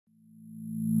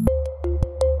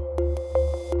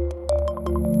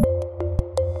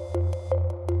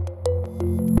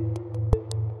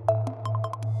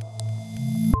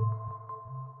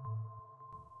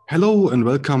Hello and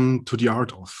welcome to The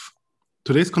Art of.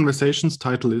 Today's conversation's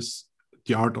title is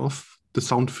The Art of the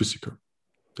Sound Physiker.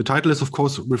 The title is, of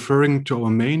course, referring to our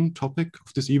main topic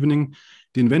of this evening,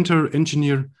 the inventor,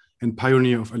 engineer, and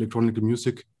pioneer of electronic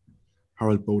music,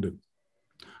 Harald Bode.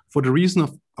 For the reason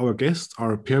of our guests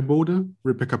are Peer Bode,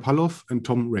 Rebekka Palov,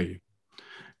 and Rhea.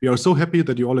 We are so happy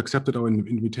that you all accepted our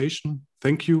invitation.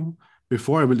 Thank you.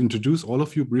 Before I will introduce all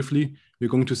of you briefly, we're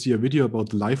going to see a video about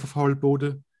the life of Harald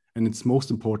Bode and its most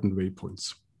important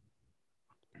waypoints.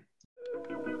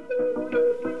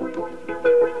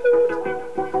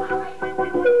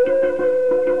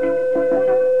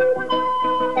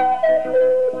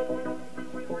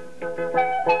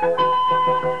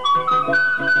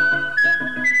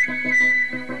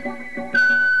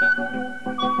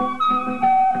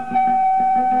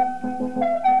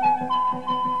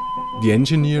 The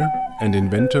engineer and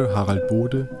inventor Harald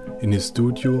Bode in his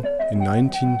studio in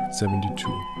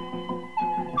 1972.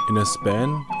 In a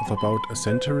span of about a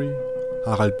century,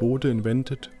 Harald Bode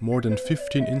invented more than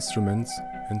 15 instruments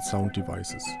and sound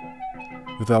devices.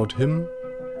 Without him,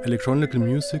 electronic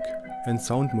music and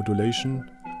sound modulation,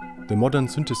 the modern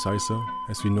synthesizer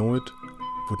as we know it,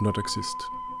 would not exist.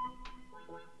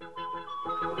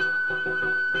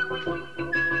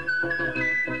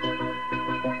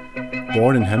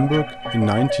 Born in Hamburg in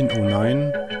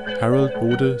 1909, Harald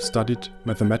Bode studied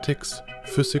mathematics,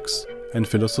 physics and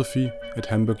philosophy at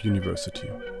Hamburg University.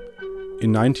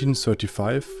 In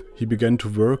 1935, he began to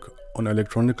work on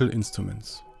electronic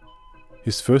instruments.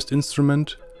 His first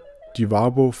instrument, the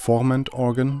Warbo Format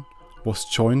Organ, was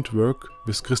joint work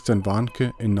with Christian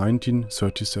Warnke in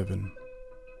 1937.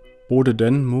 Bode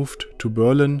then moved to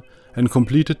Berlin and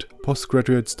completed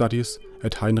postgraduate studies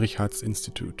at Heinrich Hertz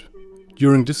Institute.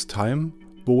 During this time,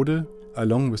 Bode,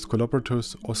 along with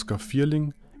collaborators Oskar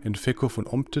Vierling and Fecko von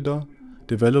Ompteda,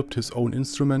 developed his own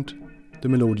instrument, the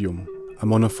Melodium, a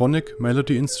monophonic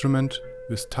melody instrument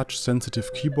with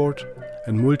touch-sensitive keyboard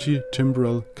and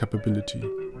multi-timbral capability.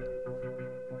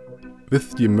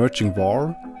 With the emerging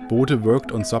war, Bode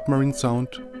worked on submarine sound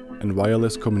and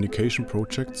wireless communication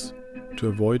projects to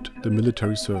avoid the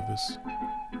military service,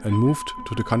 and moved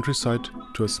to the countryside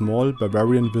to a small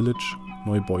Bavarian village,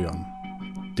 Neubeuern.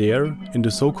 There, in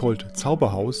the so-called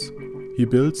Zauberhaus, he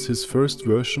builds his first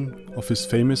version of his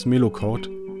famous Melochord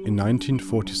in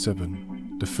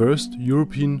 1947, the first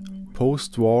European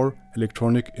post-war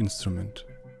electronic instrument.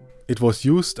 It was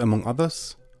used, among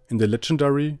others, in the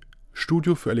legendary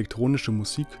Studio für elektronische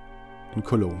Musik in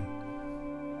Cologne.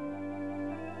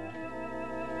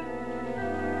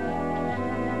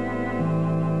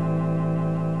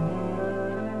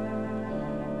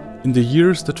 In the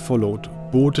years that followed,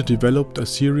 Bode developed a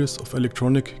series of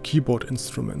electronic keyboard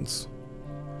instruments.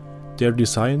 Their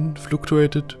design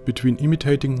fluctuated between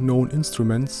imitating known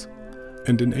instruments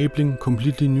and enabling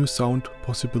completely new sound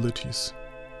possibilities.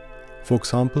 For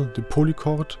example, the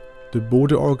Polychord, the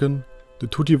Bode organ, the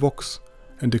Tuttivox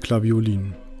and the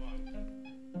Claviolin.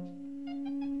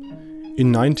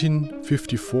 In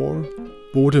 1954,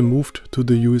 Bode moved to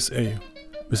the USA.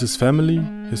 With his family,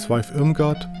 his wife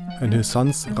Irmgard and his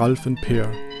sons Ralph and Per,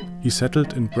 he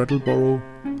settled in Brattleboro,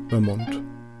 Vermont.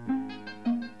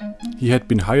 He had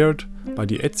been hired by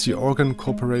the Etsy Organ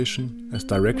Corporation as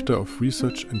Director of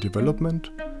Research and Development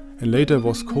and later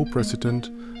was co-president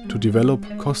to develop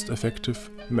cost-effective,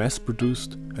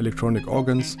 mass-produced electronic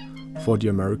organs for the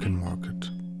American market.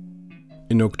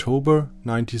 In October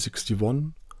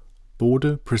 1961,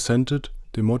 Bode presented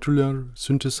the modular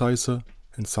synthesizer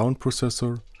and sound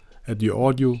processor at the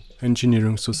Audio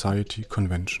Engineering Society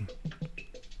convention.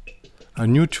 A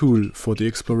new tool for the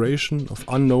exploration of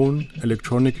unknown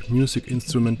electronic music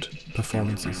instrument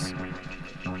performances.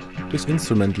 This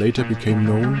instrument later became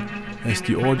known as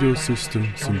the Audio System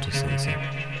Synthesizer.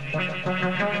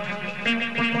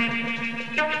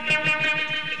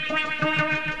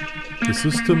 The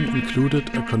system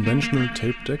included a conventional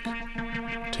tape deck,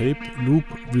 tape loop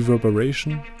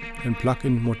reverberation and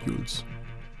plug-in modules.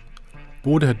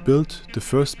 Bode had built the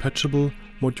first patchable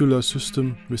modular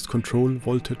system with control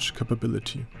voltage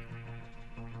capability.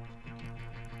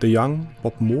 The young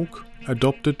Bob Moog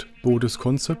adopted Bode's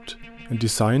concept and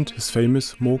designed his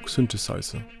famous Moog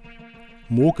Synthesizer.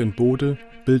 Moog and Bode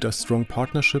built a strong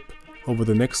partnership over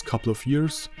the next couple of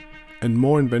years, and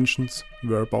more inventions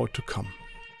were about to come.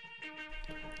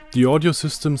 The audio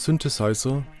system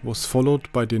synthesizer was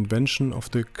followed by the invention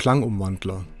of the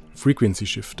Klangumwandler, frequency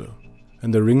shifter,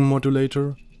 and the ring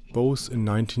modulator, both in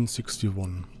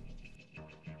 1961.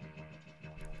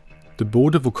 The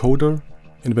Bode vocoder,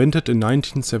 invented in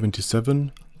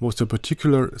 1977, was a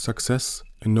particular success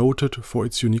and noted for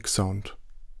its unique sound.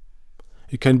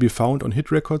 It can be found on hit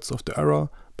records of the era,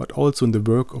 but also in the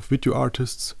work of video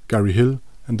artists Gary Hill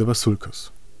and the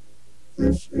Vasulkas.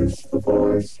 This is the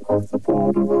voice of the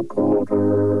Bode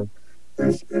recorder.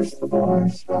 This is the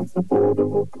voice of the Bode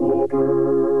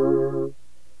recorder.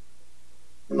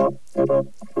 In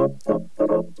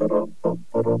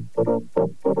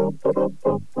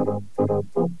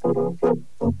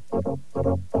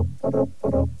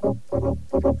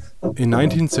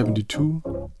 1972,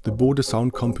 the Bode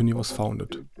Sound Company was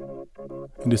founded.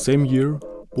 In the same year,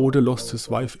 Bode lost his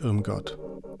wife Irmgard.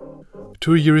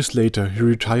 2 years later, he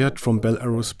retired from Bell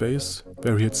Aerospace,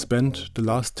 where he had spent the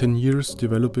last 10 years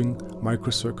developing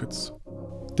microcircuits.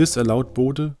 This allowed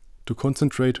Bode to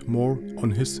concentrate more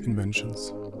on his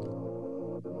inventions.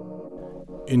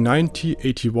 In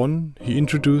 1981, he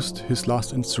introduced his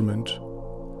last instrument,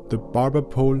 the barber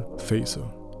pole phaser,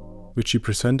 which he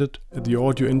presented at the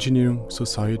Audio Engineering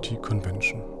Society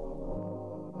convention.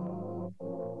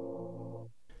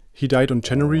 He died on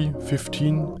January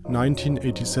 15,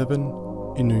 1987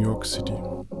 in New York City.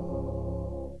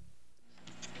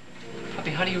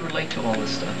 How do you relate to all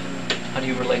this stuff? How do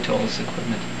you relate to all this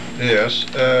equipment? Yes,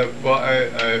 well,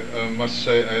 I must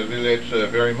say I relate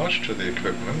very much to the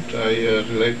equipment. I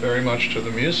relate very much to the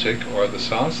music or the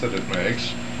sounds that it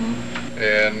makes.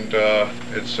 And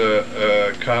it's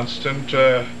a constant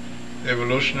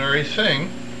evolutionary thing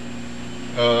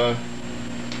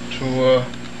to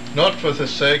not for the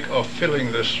sake of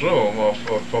filling this room or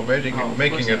for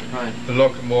making it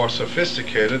look more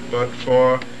sophisticated, but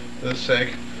for the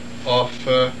sake of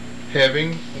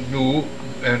having new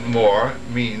and more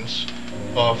means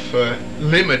of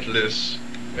limitless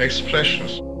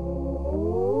expressions.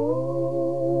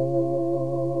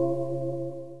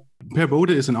 Peer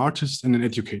Bode is an artist and an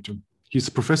educator. He is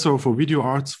professor for video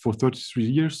arts for 33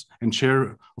 years and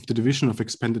chair of the Division of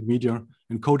Expanded Media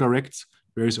and co-directs,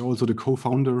 where he is also the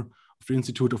co-founder of the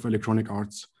Institute of Electronic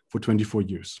Arts for 24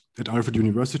 years at Alfred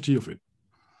University of it.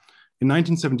 In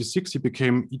 1976, he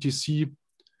became ETC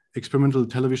Experimental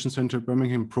Television Center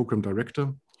Birmingham Program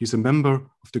Director. He's a member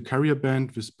of the Carrier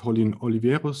Band with Pauline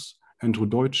Oliveros, Andrew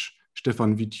Deutsch,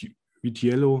 Stefan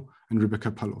Vitiello, and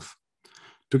Rebekka Palov.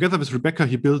 Together with Rebekka,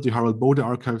 he built the Harald Bode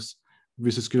archives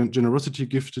with his generosity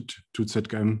gifted to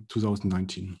ZKM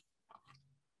 2019.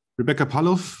 Rebekka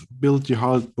Palov built the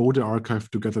Harald Bode archive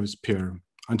together with Peer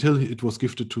until it was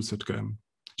gifted to ZKM.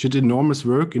 She did enormous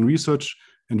work in research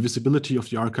and visibility of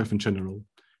the archive in general.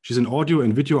 She's an audio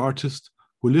and video artist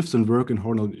who lives and works in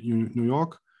Harlem, New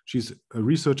York. She's a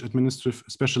research administrative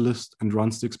specialist and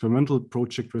runs the experimental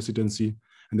project residency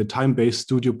and the time-based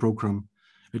studio program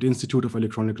at the Institute of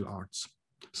Electronic Arts,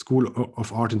 School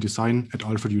of Art and Design at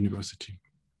Alfred University.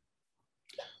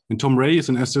 And Tom Ray is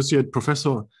an associate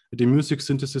professor at the Music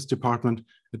Synthesis Department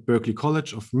at Berklee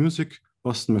College of Music,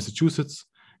 Boston, Massachusetts.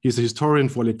 He is a historian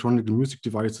for electronic music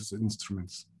devices and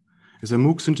instruments. As a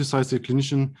Moog Synthesizer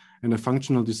clinician and a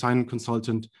functional design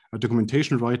consultant, a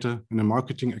documentation writer, and a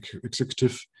marketing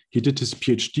executive, he did his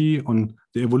PhD on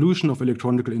the evolution of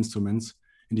electronic instruments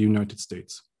in the United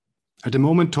States. At the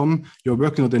moment, Tom, you're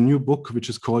working on a new book, which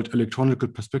is called Electronic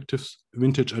Perspectives,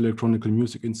 Vintage Electronic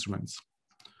Music Instruments.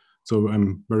 So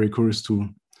I'm very curious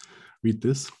to read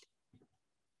this.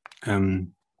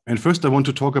 And first I want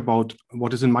to talk about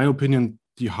what is, in my opinion,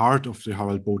 the heart of the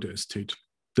Harald Bode estate,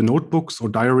 the notebooks or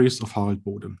diaries of Harald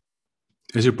Bode.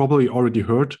 As you probably already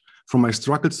heard, from my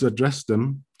struggles to address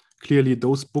them, clearly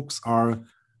those books are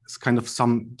kind of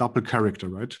some double character,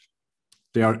 right?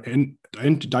 They are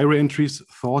diary entries,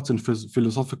 thoughts and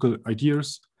philosophical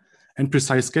ideas, and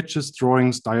precise sketches,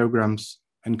 drawings, diagrams,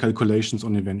 and calculations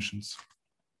on inventions,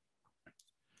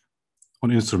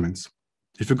 on instruments.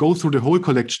 If you go through the whole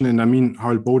collection, and I mean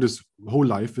Harald Bode's whole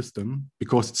life with them,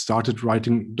 because it started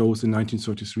writing those in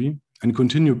 1933 and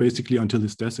continue basically until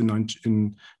his death in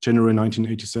January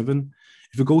 1987.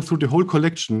 If you go through the whole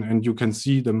collection, and you can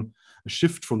see them a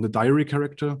shift from the diary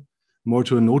character more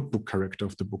to a notebook character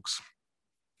of the books,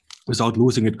 without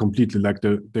losing it completely, like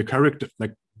the character,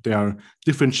 like there are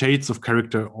different shades of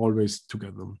character always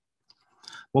together.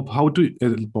 Bob,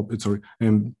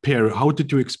 Peer, how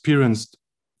did you experience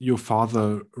your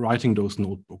father writing those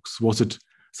notebooks? Was it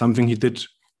something he did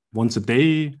once a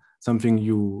day? Something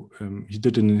he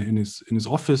did in his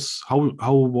office?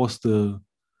 How was the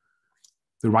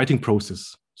writing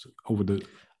process over the?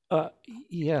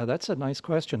 Yeah, that's a nice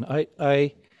question.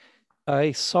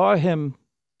 I saw him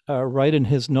write in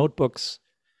his notebooks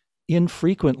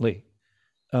infrequently,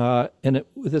 and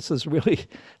this is really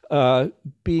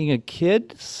being a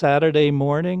kid. Saturday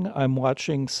morning, I'm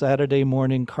watching Saturday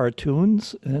morning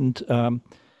cartoons, and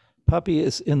Puppy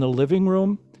is in the living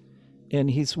room, and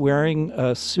he's wearing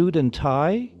a suit and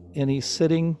tie, and he's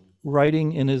sitting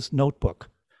writing in his notebook.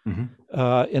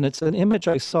 And it's an image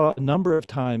I saw a number of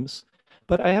times,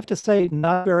 but I have to say,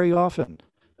 not very often.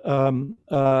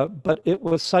 But it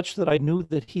was such that I knew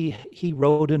that he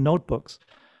wrote in notebooks.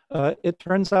 It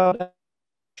turns out,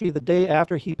 actually, the day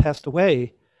after he passed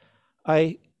away,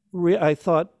 I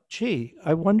thought, gee,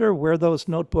 I wonder where those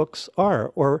notebooks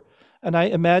are. And I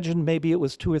imagined maybe it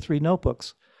was 2 or 3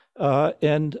 notebooks.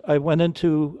 And I went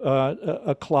into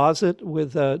a closet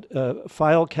with a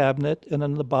file cabinet, and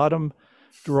in the bottom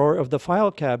drawer of the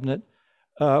file cabinet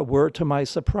were, to my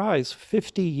surprise,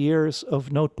 50 years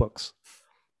of notebooks.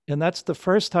 And that's the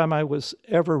first time I was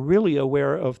ever really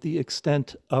aware of the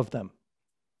extent of them.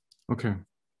 Okay.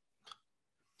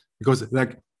 Because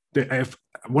like I have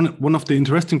one of the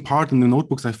interesting part in the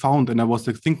notebooks I found, and I was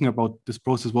like thinking about this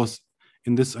process, was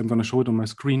in this, I'm going to show it on my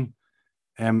screen.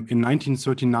 In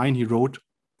 1939, he wrote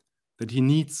that he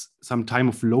needs some time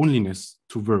of loneliness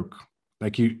to work.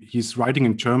 Like he's writing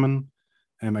in German.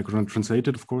 I couldn't translate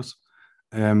it, of course.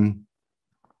 I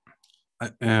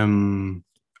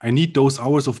need those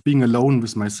hours of being alone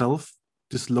with myself,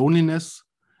 this loneliness.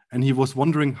 And he was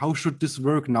wondering, how should this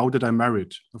work now that I'm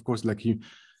married? Of course, like he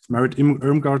married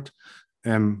Irmgard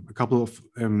a couple of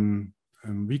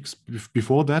weeks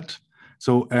before that.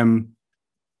 So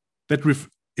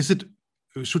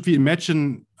should we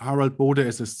imagine Harald Bode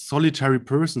as a solitary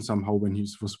person somehow when he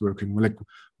was working? Like,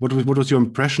 what was your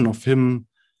impression of him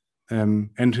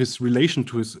and his relation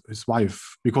to his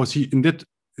wife? Because it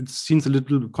seems a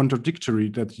little contradictory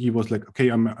that he was like, okay,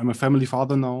 I'm a family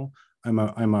father now. I'm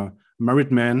a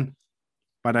married man,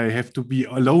 but I have to be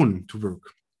alone to work.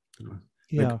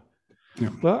 Yeah.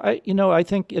 Well, I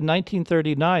think in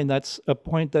 1939, that's a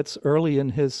point that's early in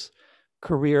his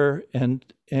career, and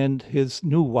his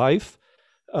new wife.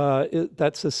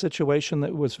 That's a situation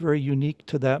that was very unique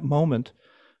to that moment.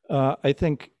 I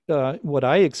think what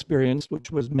I experienced,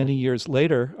 which was many years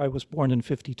later, I was born in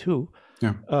 52.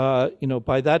 Yeah.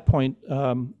 By that point,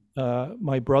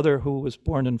 my brother, who was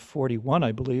born in 41,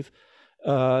 I believe,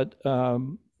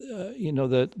 the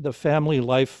family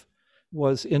life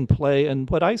was in play. And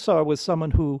what I saw was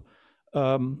someone who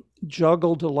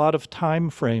juggled a lot of time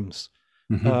frames.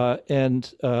 My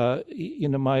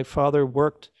father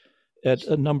worked at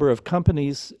a number of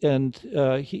companies, and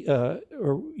he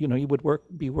would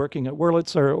be working at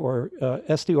Wurlitzer or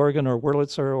SD Organ or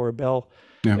Wurlitzer or Bell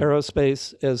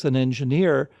Aerospace as an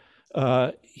engineer.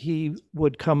 He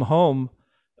would come home,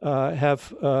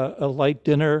 have a light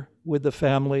dinner with the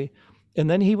family, and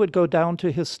then he would go down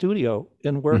to his studio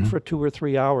and work for 2 or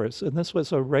 3 hours. And this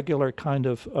was a regular kind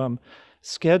of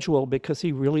schedule, because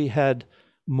he really had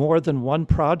more than one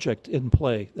project in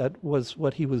play. That was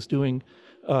what he was doing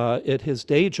at his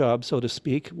day job, so to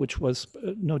speak, which was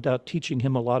no doubt teaching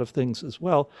him a lot of things as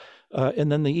well. And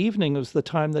then the evening was the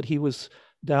time that he was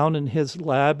down in his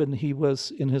lab, and he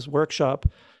was in his workshop,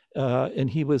 and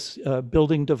he was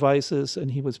building devices,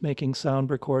 and he was making sound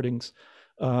recordings.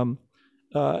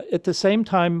 At the same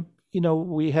time,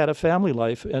 we had a family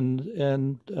life,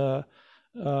 and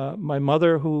my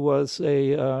mother, who was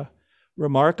a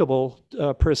remarkable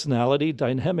personality,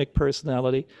 dynamic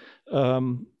personality,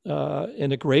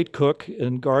 and a great cook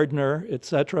and gardener,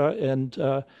 etc. And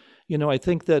I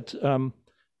think that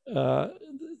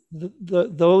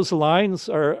those lines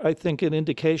are, I think, an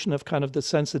indication of kind of the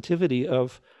sensitivity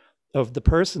of the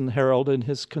person, Harald, and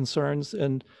his concerns.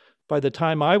 And by the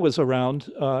time I was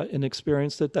around and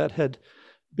experienced that had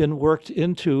been worked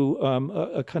into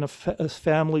a kind of a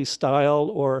family style,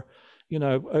 or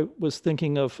I was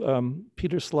thinking of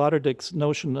Peter Sloterdijk's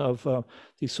notion of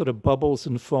these sort of bubbles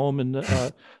and foam, and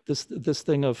this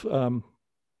thing of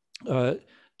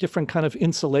different kind of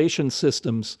insulation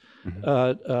systems,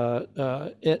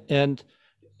 and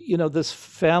this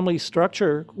family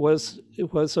structure was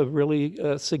a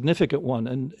really significant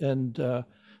one,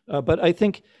 but I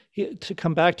think to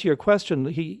come back to your question,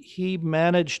 he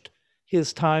managed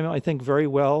his time, I think, very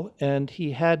well, and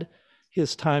he had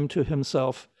his time to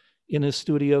himself in his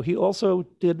studio. He also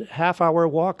did half-hour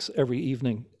walks every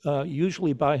evening,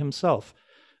 usually by himself.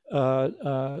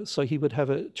 So he would have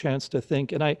a chance to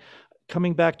think. And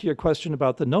coming back to your question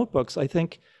about the notebooks, I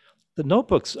think the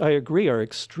notebooks, I agree, are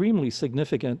extremely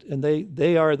significant. And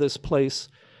they are this place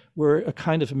where a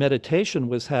kind of meditation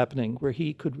was happening, where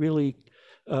he could really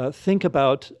think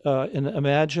about and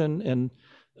imagine and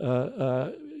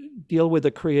deal with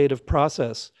the creative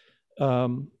process.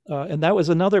 And that was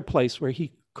another place where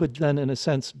he could then, in a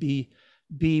sense, be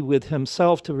with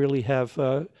himself to really have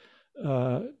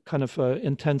kind of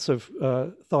intensive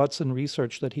thoughts and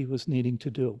research that he was needing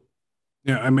to do.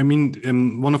 Yeah, I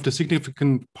mean, one of the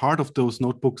significant part of those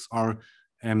notebooks are,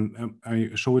 I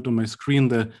show it on my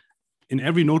screen, in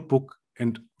every notebook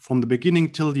and from the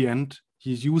beginning till the end,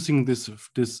 he's using this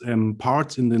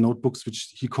parts in the notebooks,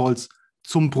 which he calls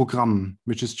zum Programm,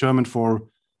 which is German for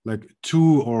like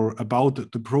to or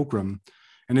about the program.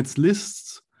 And it's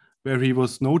lists where he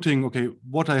was noting, okay,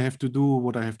 what I have to do,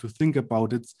 what I have to think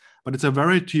about it. But it's a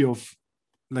variety of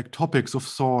like topics of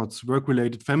sorts,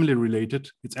 work-related, family-related.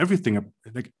 It's everything,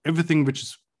 like everything which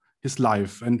is his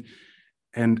life.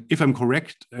 And if I'm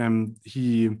correct,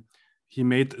 he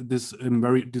made this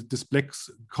this black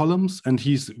columns, and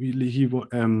he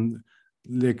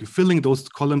like filling those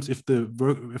columns if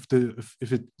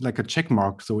it like a check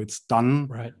mark, so it's done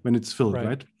when it's filled,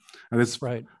 right? And it's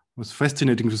was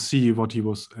fascinating to see what he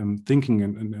was thinking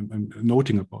and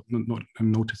noting about,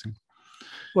 and noticing.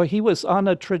 Well, he was on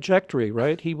a trajectory,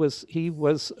 right? He was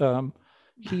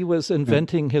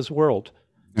inventing his world.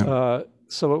 Yeah.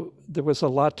 So there was a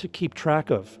lot to keep track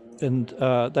of, and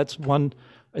that's one.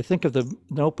 I think of the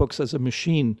notebooks as a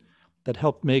machine that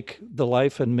helped make the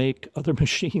life and make other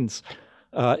machines.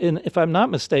 And if I'm not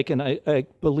mistaken, I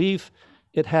believe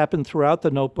it happened throughout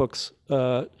the notebooks.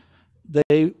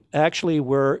 They actually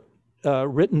were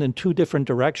written in two different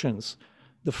directions.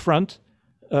 The front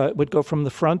would go from the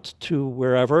front to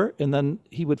wherever, and then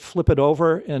he would flip it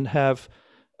over and have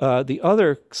the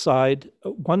other side,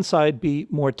 one side be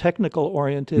more technical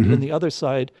oriented, and the other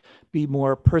side be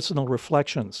more personal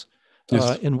reflections.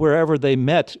 Yes. And wherever they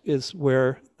met is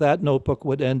where that notebook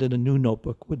would end and a new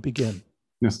notebook would begin.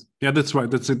 Yes, yeah, that's right.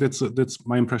 That's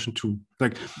my impression too.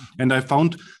 Like, and I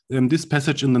found this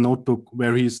passage in the notebook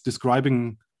where he's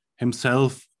describing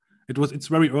himself. It's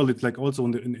very early. It's like also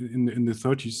in the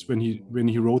 30s when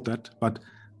he wrote that. But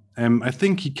I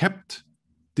think he kept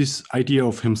this idea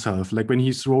of himself. Like when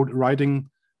he's writing,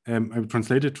 I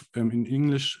translated in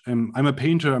English. I'm a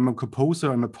painter. I'm a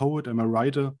composer. I'm a poet. I'm a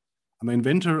writer. I'm an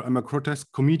inventor. I'm a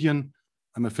grotesque comedian.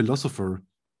 I'm a philosopher.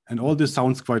 And all this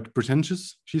sounds quite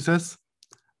pretentious, she says.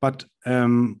 But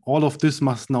all of this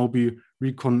must now be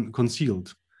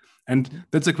concealed. And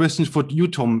that's a question for you,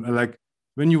 Tom. Like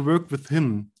when you worked with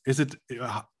him,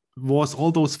 was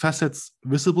all those facets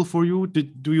visible for you?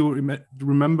 Do you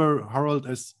remember Harald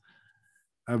as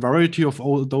a variety of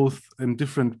all those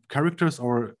different characters,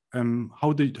 or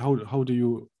how do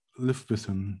you live with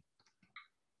him?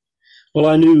 Well,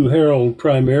 I knew Harald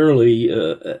primarily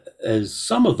as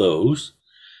some of those,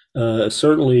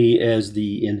 certainly as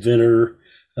the inventor.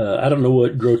 I don't know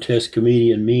what grotesque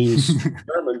comedian means in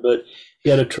German, but he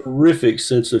had a terrific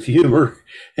sense of humor,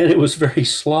 and it was very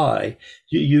sly.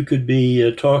 You could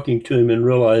be talking to him and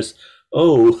realize,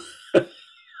 oh,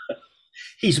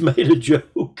 he's made a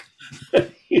joke,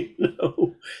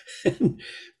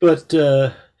 But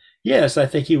yes, I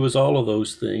think he was all of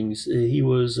those things. He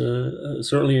was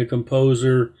certainly a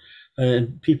composer,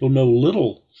 and people know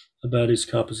little about his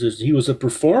compositions. He was a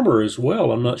performer as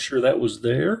well. I'm not sure that was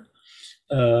there.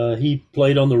 He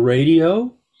played on the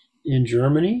radio in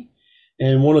Germany.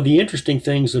 And one of the interesting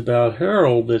things about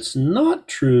Harald that's not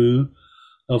true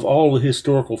of all the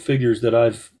historical figures that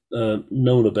I've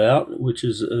known about, which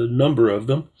is a number of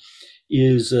them,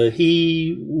 is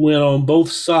he went on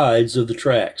both sides of the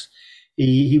tracks.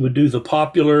 He would do the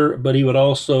popular, but he would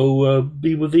also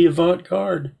be with the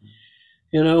avant-garde.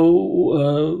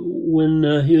 When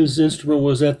his instrument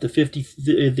was at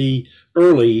the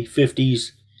early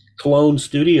 50s Cologne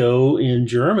studio in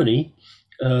Germany,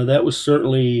 that was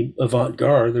certainly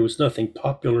avant-garde. There was nothing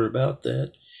popular about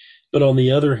that. But on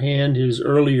the other hand, his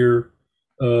earlier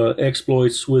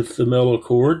exploits with the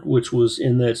Melochord, which was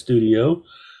in that studio,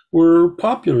 were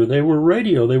popular. They were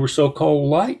radio. They were so-called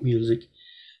light music.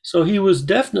 So he was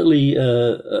definitely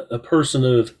a person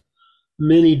of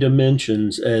many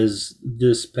dimensions, as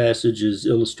this passage is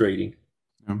illustrating.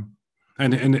 Yeah.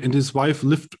 And his wife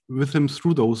lived with him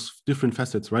through those different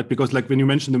facets, right? Because like when you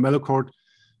mentioned the Melochord,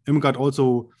 Irmgard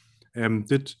also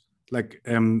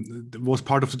was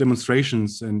part of the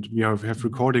demonstrations, and we have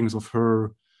recordings of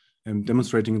her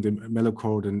demonstrating the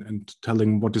Melochord and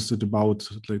telling what is it about,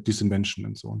 like this invention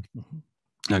and so on.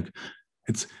 Like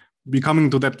it's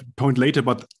becoming to that point later,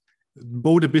 but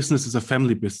Bode business is a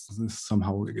family business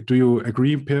somehow. Do you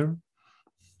agree, Peer?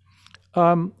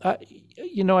 I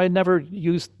never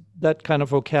used that kind of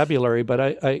vocabulary, but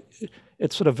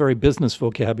it's sort of very business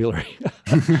vocabulary.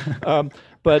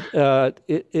 But I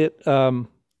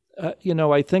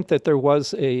think that there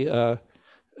was a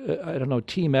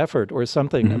team effort or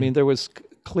something. Mm-hmm. I mean, there was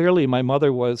clearly, my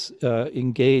mother was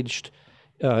engaged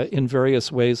in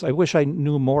various ways. I wish I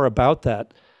knew more about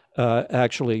that,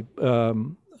 actually.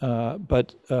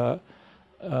 But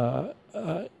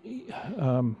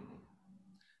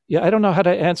yeah, I don't know how to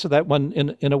answer that one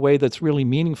in a way that's really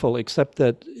meaningful, except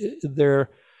that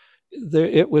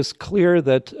it was clear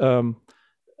that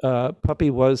Puppy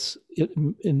was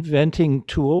inventing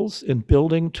tools and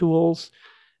building tools,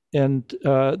 and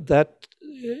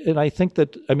I think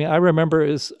that, I mean, I remember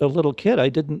as a little kid, I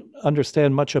didn't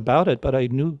understand much about it, but I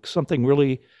knew something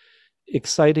really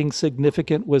exciting,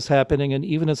 significant was happening. And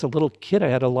even as a little kid, I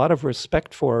had a lot of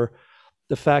respect for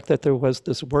the fact that there was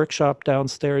this workshop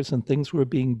downstairs and things were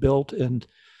being built. And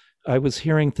I was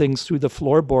hearing things through the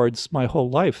floorboards my whole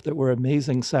life that were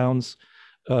amazing sounds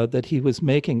that he was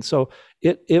making. So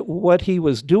what he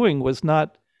was doing was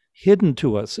not hidden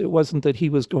to us. It wasn't that he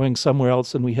was going somewhere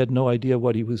else and we had no idea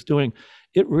what he was doing.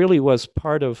 It really was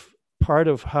part of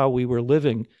how we were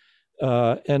living.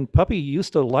 And Puppy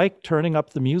used to like turning up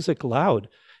the music loud.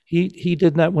 He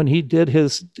did that when he did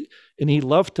and he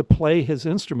loved to play his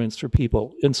instruments for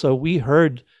people. And so we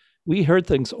heard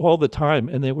things all the time,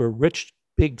 and they were rich,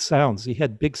 big sounds. He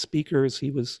had big speakers.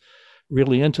 He was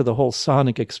really into the whole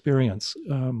sonic experience.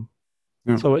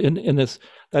 So in this,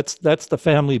 that's the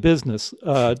family business.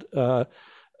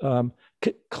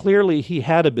 Clearly, he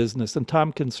had a business, and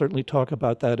Tom can certainly talk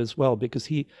about that as well, because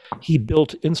he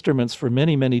built instruments for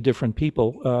many, many different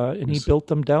people, and he built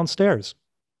them downstairs.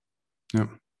 Yeah.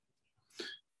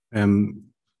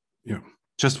 Yeah.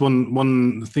 Just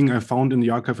one thing I found in the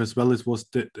archive as well was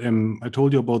that I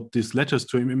told you about these letters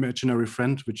to an imaginary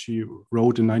friend, which he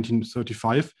wrote in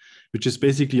 1935, which is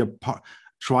basically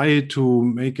try to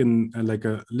make like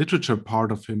a literature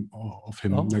part of him. Oh.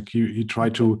 Like he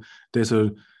tried to. There's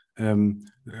the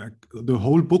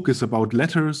whole book is about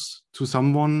letters to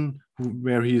someone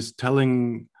where he is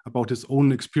telling about his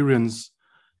own experience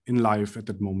in life at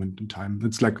that moment in time.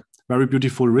 It's like very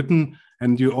beautiful written.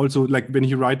 And you also, like when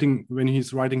he's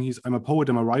writing, I'm a poet,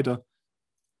 I'm a writer,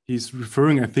 he's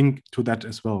referring, I think, to that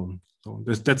as well. So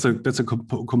that's a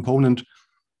component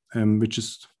which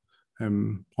is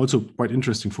also quite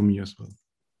interesting for me as well.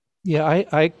 Yeah,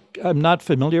 I'm not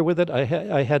familiar with it.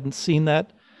 I hadn't seen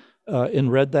that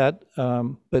and read that,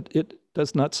 but it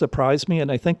does not surprise me.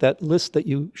 And I think that list that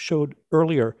you showed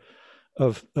earlier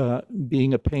of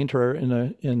being a painter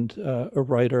and a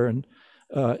writer and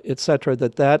etc.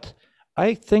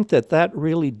 I think that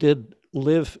really did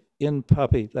live in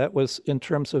Puppy. That was, in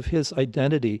terms of his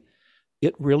identity,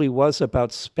 it really was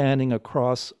about spanning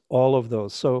across all of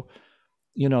those. So,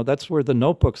 that's where the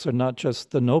notebooks are not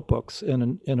just the notebooks.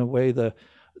 And in a way, the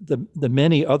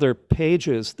many other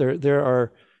pages, there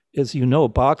are, as you know,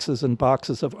 boxes and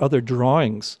boxes of other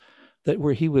drawings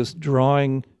where he was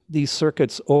drawing these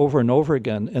circuits over and over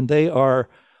again. And they are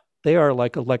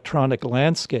like electronic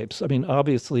landscapes. I mean,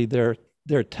 obviously they're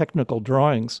technical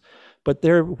drawings, but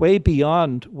they're way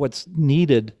beyond what's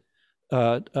needed.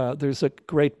 There's a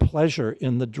great pleasure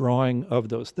in the drawing of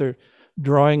those. They're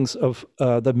drawings of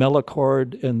the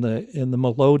Melochord and the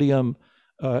Melodium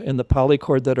and the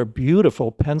Polychord that are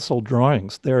beautiful pencil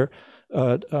drawings. They're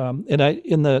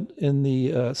in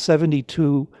the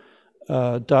 72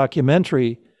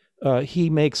 documentary, he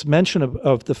makes mention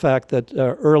of the fact that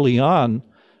early on,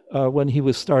 when he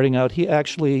was starting out, he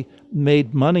actually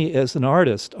made money as an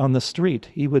artist on the street.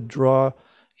 He would draw,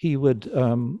 he would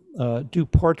do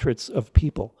portraits of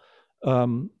people.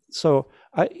 So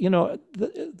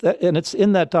and it's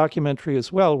in that documentary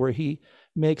as well, where he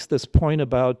makes this point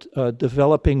about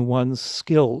developing one's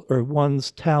skill or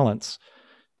one's talents,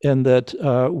 and that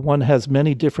one has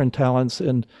many different talents,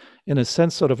 and in a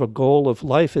sense, sort of a goal of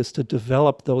life is to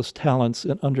develop those talents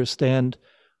and understand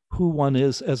who one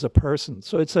is as a person.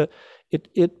 So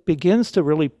it begins to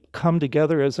really come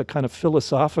together as a kind of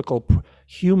philosophical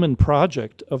human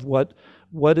project of what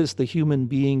is the human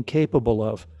being capable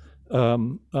of.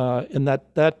 And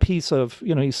that piece of,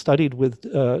 he studied with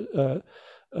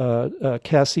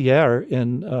Cassirer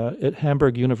at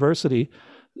Hamburg University,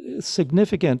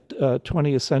 significant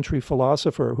 20th century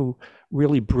philosopher who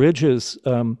really bridges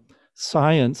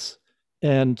science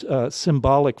and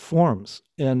symbolic forms.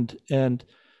 And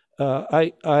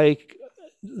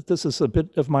this is a bit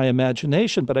of my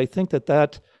imagination, but I think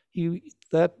that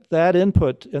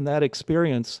input and that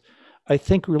experience, I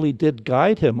think, really did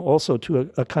guide him also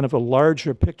to a kind of a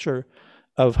larger picture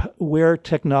of where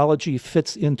technology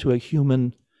fits into a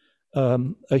human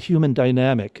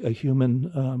dynamic, a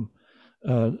human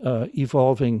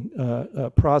evolving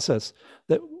process,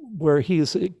 where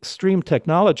he's an extreme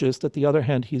technologist. At the other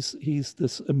hand, he's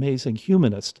this amazing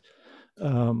humanist.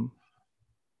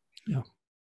 Yeah.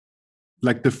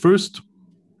 Like the first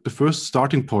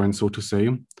starting point, so to say,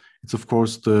 it's of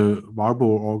course the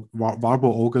Warbo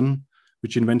organ,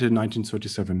 which he invented in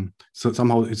 1937. So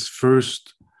somehow its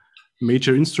first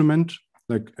major instrument,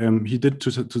 like he did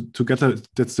together.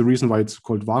 That's the reason why it's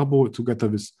called Warbo, together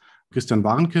with Christian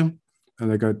Warnke,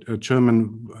 like a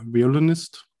German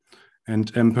violinist.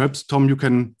 And perhaps Tom,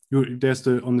 there's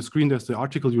on the screen there's the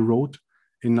article you wrote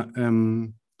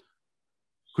in.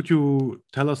 Could you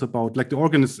tell us about, like, the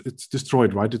organ it's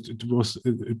destroyed, right?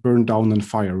 It burned down in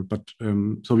fire, but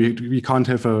so we can't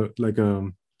have a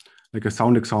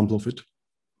sound example of it.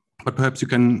 But perhaps you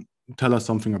can tell us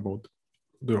something about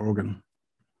the organ.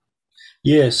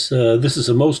 Yes, this is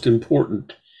a most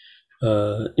important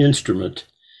instrument.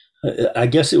 I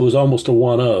guess it was almost a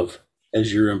one of,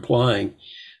 as you're implying.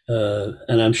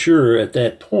 And I'm sure at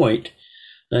that point,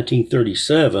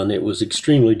 1937, it was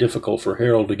extremely difficult for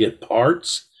Harald to get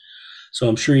parts. So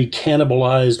I'm sure he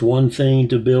cannibalized one thing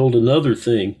to build another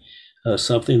thing,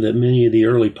 something that many of the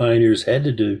early pioneers had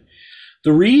to do.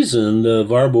 The reason the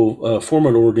Warbo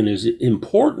Format Organ is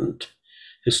important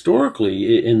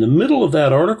historically, in the middle of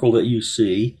that article that you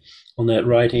see on that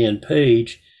right-hand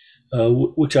page,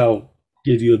 which I'll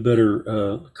give you a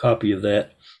better copy of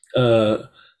that,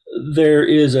 there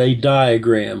is a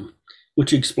diagram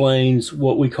which explains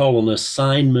what we call an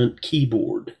assignment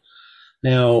keyboard.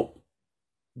 Now,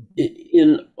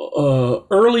 in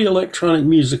early electronic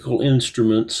musical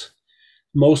instruments,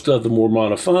 most of them were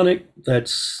monophonic.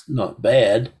 That's not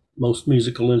bad. Most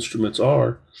musical instruments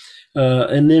are.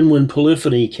 And then when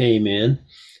polyphony came in,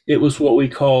 it was what we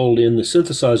called in the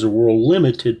synthesizer world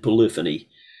limited polyphony.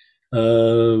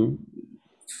 4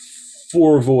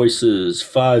 voices,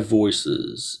 5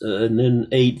 voices, and then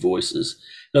 8 voices.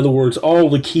 In other words, all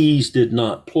the keys did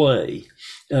not play.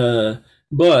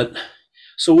 But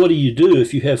so what do you do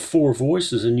if you have 4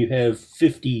 voices and you have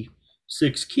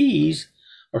 56 keys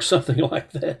or something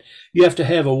like that? You have to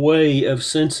have a way of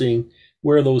sensing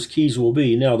where those keys will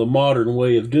be. Now, the modern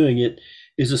way of doing it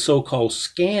is a so-called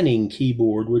scanning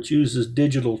keyboard, which uses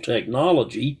digital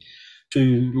technology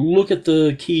to look at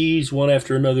the keys one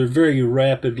after another very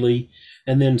rapidly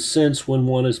and then sense when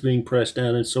one is being pressed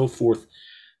down and so forth.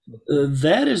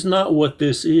 That is not what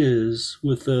this is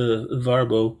with the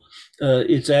Warbo.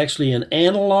 It's actually an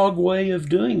analog way of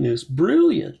doing this.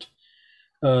 Brilliant.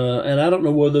 And I don't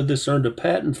know whether this earned a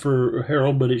patent for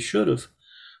Harald, but it should have.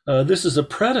 This is a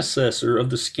predecessor of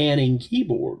the scanning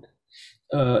keyboard.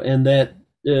 And that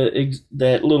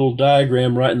little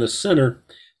diagram right in the center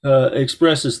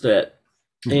expresses that.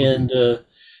 And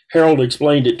Harald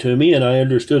explained it to me, and I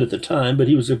understood at the time, but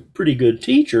he was a pretty good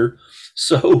teacher.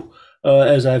 So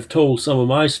as I've told some of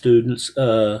my students,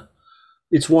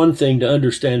 it's one thing to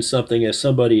understand something as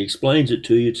somebody explains it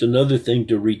to you. It's another thing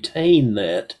to retain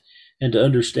that and to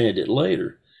understand it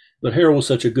later. But Harald was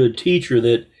such a good teacher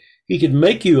that he could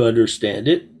make you understand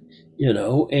it,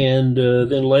 and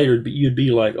then later you'd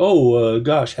be like, oh,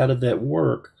 gosh, how did that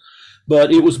work?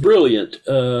 But it was brilliant,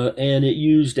 and it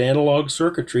used analog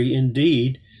circuitry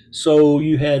indeed. So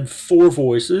you had 4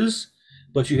 voices,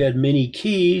 but you had many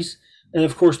keys. And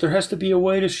of course, there has to be a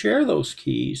way to share those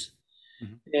keys.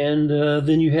 And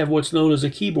then you have what's known as a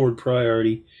keyboard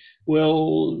priority.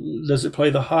 Well, does it play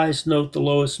the highest note, the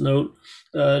lowest note?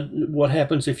 What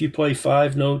happens if you play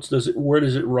 5 notes? Where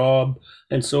does it rob?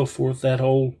 And so forth. That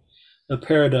whole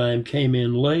paradigm came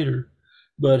in later.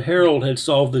 But Harald had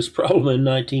solved this problem in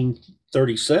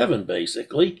 1937,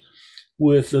 basically,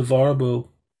 with the Warbo,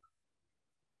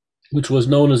 which was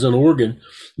known as an organ.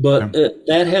 But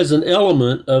that has an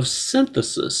element of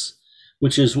synthesis,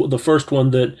 which is the first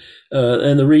one that,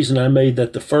 and the reason I made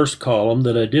that the first column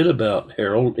that I did about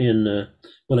Harald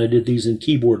when I did these in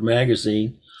Keyboard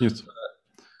Magazine, yes.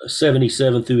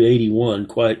 77 through 81,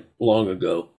 quite long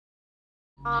ago.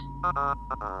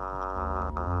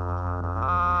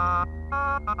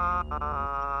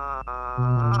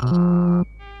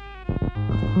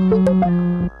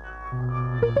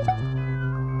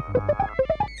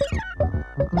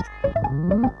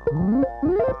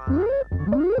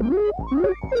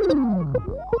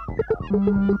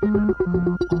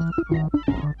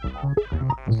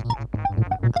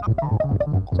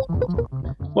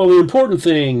 Well, the important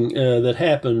thing that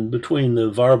happened between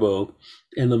the Warbo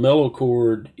and the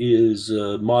Melochord is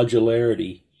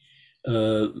modularity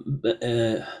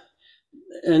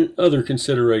and other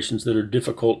considerations that are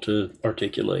difficult to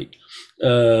articulate.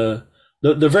 The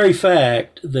very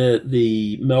fact that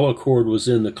the Melochord was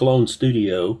in the Cologne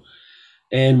studio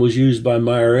and was used by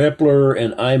Meyer Epler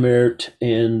and Eimert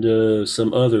and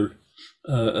some other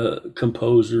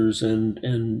composers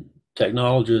and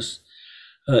technologists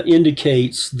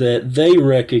indicates that they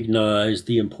recognized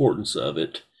the importance of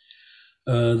it.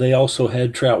 They also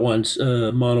had Trautwein's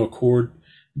monochord,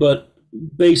 but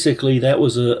basically, that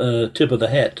was a tip of the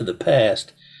hat to the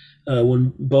past.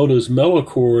 When Bode's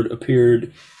Melochord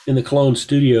appeared in the Cologne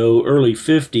studio, early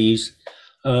 50s,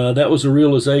 that was a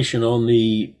realization on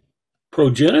the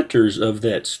progenitors of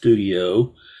that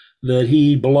studio that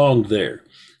he belonged there.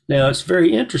 Now, it's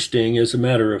very interesting, as a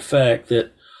matter of fact,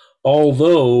 that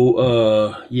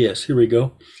although, yes, here we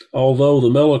go, although the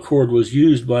Melochord was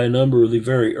used by a number of the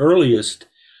very earliest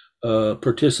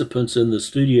participants in the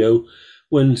studio,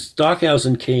 when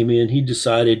Stockhausen came in, he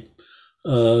decided,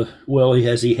 well,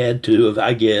 he had to,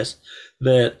 I guess,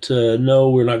 that no,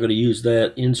 we're not going to use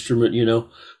that instrument,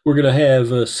 we're going to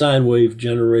have sine wave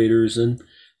generators and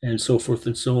so forth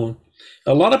and so on.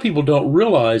 A lot of people don't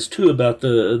realize, too, about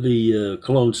the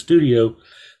Cologne studio,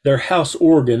 their house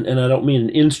organ, and I don't mean an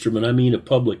instrument, I mean a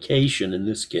publication in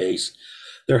this case.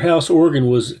 Their house organ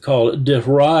was called De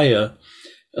Rhea,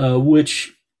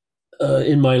 which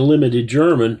in my limited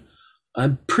German,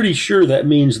 I'm pretty sure that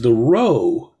means the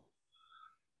row,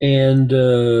 and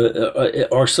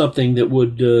or something that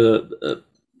would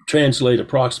translate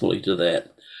approximately to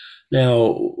that.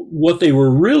 Now, what they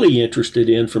were really interested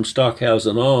in from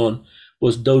Stockhausen on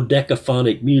was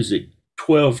dodecaphonic music,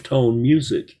 12-tone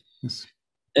music. Yes.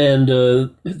 And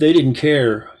they didn't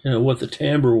care, what the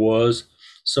timbre was.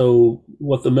 So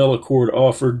what the Melochord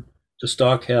offered to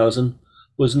Stockhausen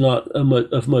was not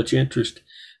of much interest.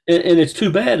 And it's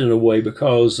too bad in a way,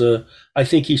 because I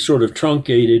think he sort of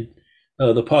truncated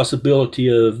the possibility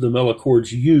of the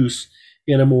Melochord's use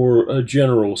in a more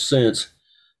general sense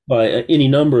by any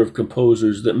number of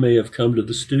composers that may have come to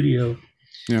the studio.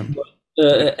 Yeah.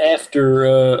 After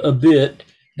a bit,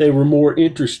 they were more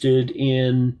interested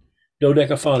in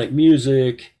dodecaphonic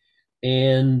music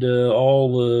and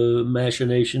all the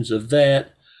machinations of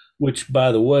that, which,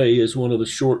 by the way, is one of the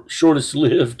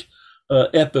shortest-lived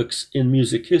epochs in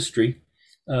music history,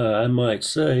 I might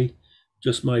say,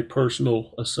 just my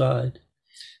personal aside.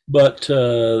 But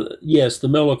yes, the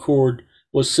Melochord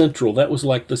was central. That was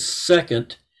like the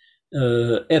second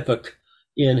epoch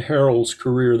in Harald's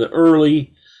career, the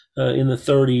early in the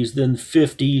 30s, then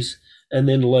 50s, and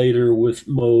then later with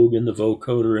Moog and the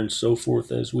vocoder and so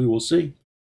forth, as we will see.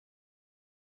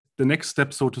 The next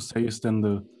step, so to say, is then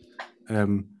the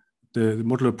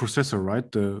modular processor, right?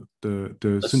 The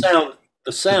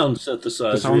sound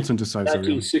synthesizer. The sound synthesizer.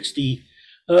 1960.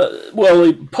 Yeah. Well,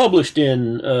 it published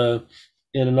in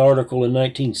an article in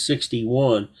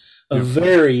 1961. A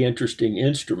very interesting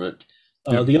instrument.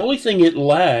 The only thing it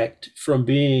lacked from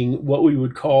being what we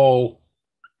would call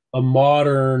a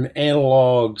modern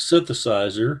analog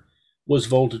synthesizer was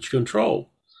voltage control.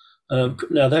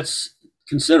 Now that's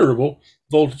considerable.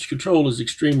 Voltage control is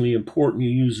extremely important. You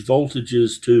use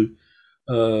voltages to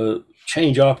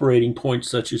change operating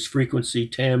points such as frequency,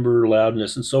 timbre,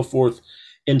 loudness, and so forth,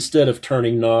 instead of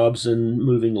turning knobs and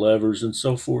moving levers and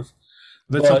so forth.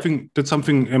 That's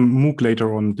something Moog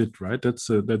later on did, right? That's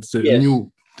the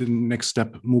next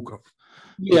step Moog.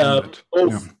 Yeah,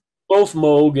 both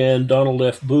Moog and Donald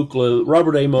F. Buchla,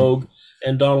 Robert A. Moog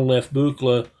and Donald F.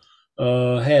 Buchla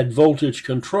had voltage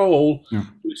control,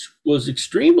 which was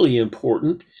extremely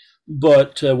important.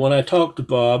 But when I talked to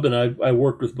Bob, and I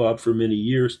worked with Bob for many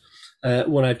years,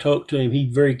 when I talked to him, he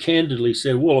very candidly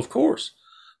said, well, of course,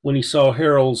 when he saw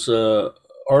Harald's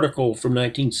article from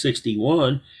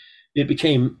 1961, it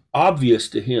became obvious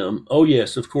to him, oh,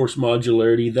 yes, of course,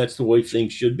 modularity, that's the way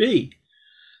things should be.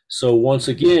 So once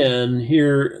again,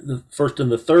 here, first in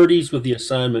the 30s with the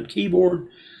assignment keyboard,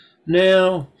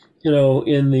 now,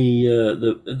 in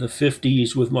the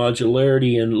 50s with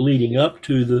modularity, and leading up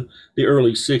to the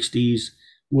early 60s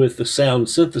with the sound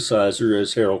synthesizer,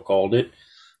 as Harald called it,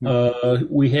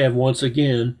 we have once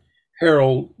again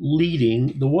Harald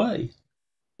leading the way.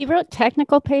 He wrote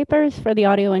technical papers for the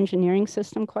audio engineering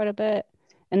system quite a bit.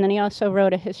 And then he also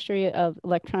wrote a history of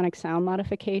electronic sound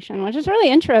modification, which is really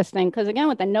interesting because, again,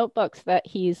 with the notebooks that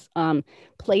he's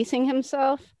placing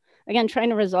himself, again, trying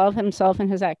to resolve himself in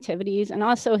his activities and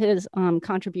also his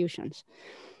contributions.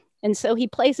 And so he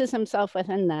places himself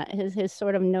within that. His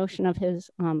sort of notion of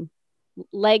his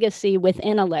legacy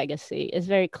within a legacy is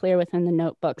very clear within the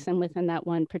notebooks and within that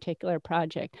one particular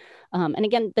project. And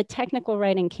again, the technical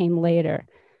writing came later.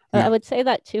 I would say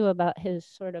that too about his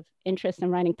sort of interest in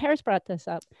writing. Paris brought this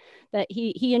up, that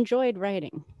he enjoyed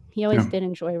writing. He always did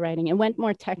enjoy writing and went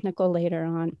more technical later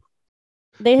on.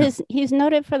 He's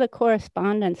noted for the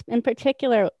correspondence. In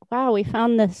particular, wow, we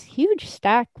found this huge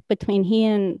stack between he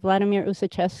and Vladimir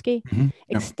Ussachevsky,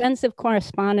 extensive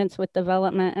correspondence with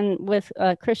development and with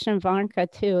Christian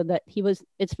Warnke too, that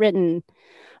it's written,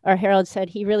 or Harald said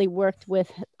he really worked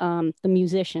with the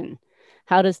musician,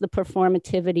 how does the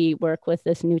performativity work with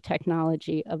this new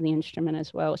technology of the instrument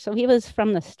as well? So he was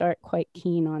from the start quite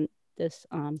keen on this,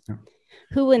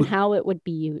 who and how it would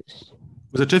be used.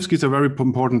 Ussachevsky is a very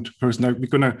important person. We're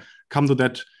going to come to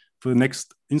that for the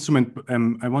next instrument.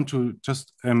 I want to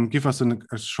just give us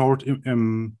a short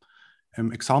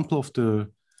example of the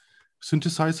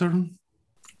synthesizer.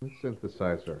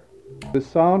 Synthesizer. The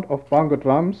sound of bongo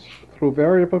drums through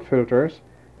variable filters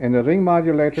and a ring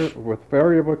modulator with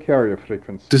variable carrier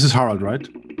frequency. This is Harald, right?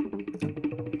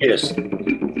 Yes.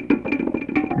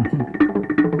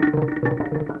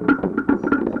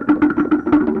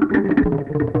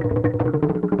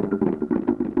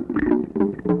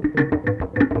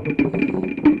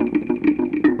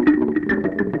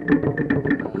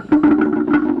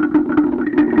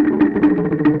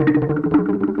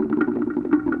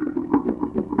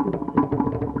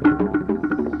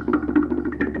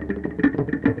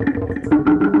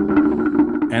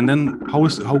 And then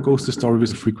how goes the story with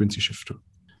the frequency shifter?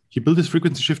 He built this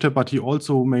frequency shifter, but he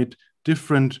also made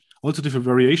different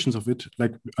variations of it.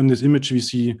 Like on this image, we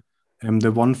see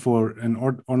the one for an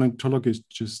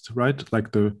ornithologist, right?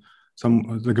 Like a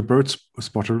bird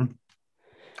spotter.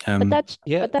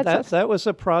 That was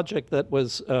a project that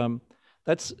was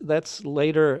that's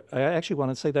later. I actually want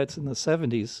to say that's in the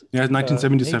 70s. Yeah,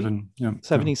 1977. Yeah,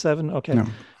 77. Okay,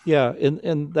 yeah,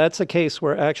 and that's a case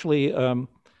where actually.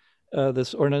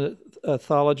 This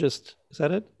ornithologist, is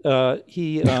that it?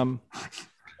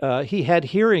 He had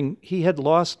hearing. He had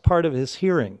lost part of his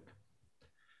hearing,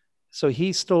 so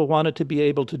he still wanted to be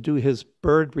able to do his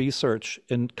bird research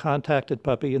and contacted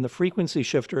Puppy. And the frequency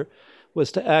shifter was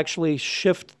to actually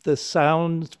shift the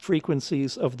sound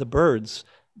frequencies of the birds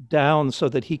down so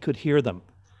that he could hear them.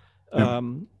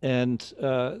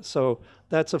 So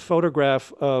that's a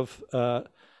photograph of.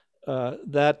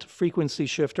 That frequency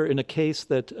shifter in a case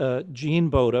that Jean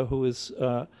Bode, who is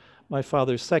my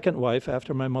father's second wife,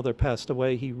 after my mother passed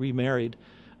away, he remarried,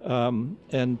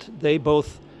 and they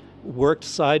both worked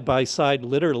side by side.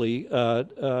 Literally,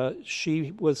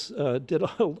 she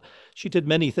did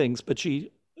many things, but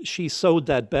she sewed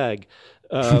that bag,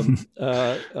 but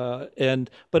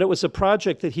it was a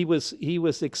project that he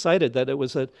was excited that it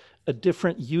was a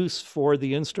different use for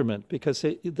the instrument, because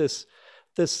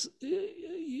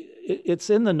it's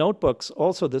in the notebooks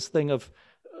also, this thing of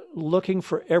looking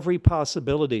for every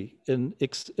possibility, in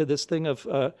this thing of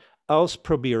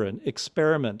ausprobieren,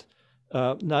 experiment,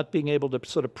 not being able to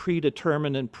sort of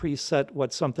predetermine and preset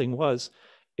what something was.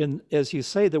 And as you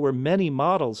say, there were many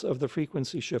models of the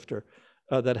frequency shifter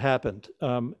that happened.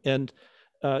 And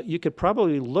you could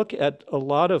probably look at a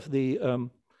lot of the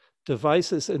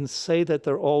devices and say that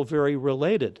they're all very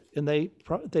related. And they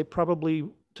probably,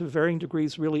 to varying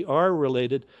degrees, really are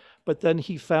related. But then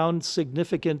he found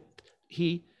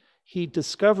he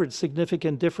discovered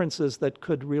significant differences that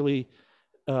could really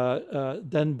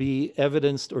then be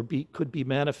evidenced or could be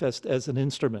manifest as an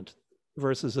instrument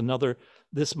versus another,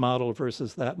 this model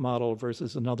versus that model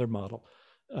versus another model.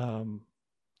 And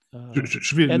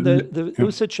the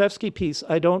Ussachevsky piece,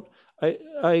 I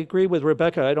agree with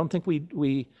Rebekka. I don't think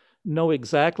we know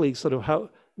exactly sort of how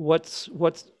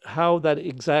that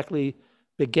exactly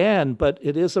began, but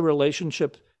it is a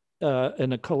relationship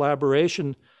and a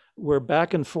collaboration where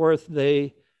back and forth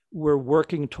they were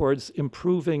working towards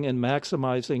improving and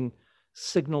maximizing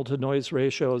signal to noise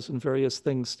ratios and various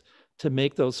things to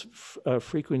make those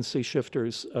frequency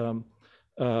shifters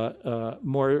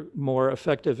more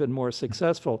effective and more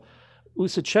successful.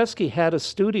 Ussachevsky had a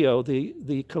studio,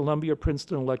 the Columbia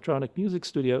Princeton Electronic Music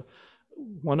Studio,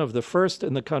 one of the first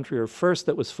in the country, or first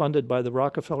that was funded by the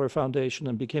Rockefeller Foundation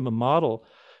and became a model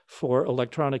for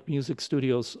electronic music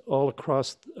studios all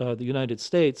across the United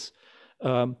States.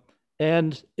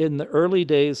 And in the early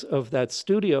days of that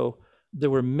studio, there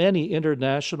were many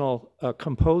international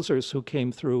composers who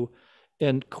came through,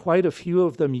 and quite a few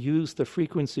of them used the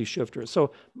frequency shifter.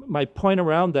 So my point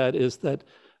around that is that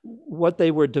what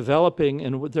they were developing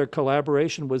and with their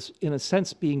collaboration was, in a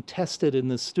sense, being tested in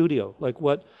the studio, like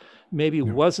what maybe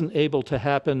wasn't able to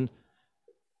happen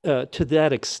to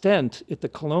that extent at the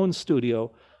Cologne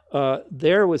studio.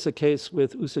 There was a case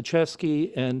with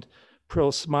Ussachevsky and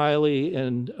Pearl Smiley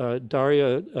and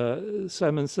Daria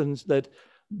Simonson that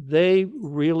they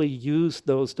really used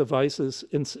those devices.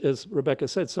 And as Rebekka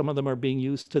said, some of them are being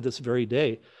used to this very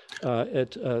day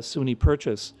at SUNY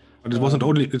Purchase. But it was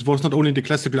not only the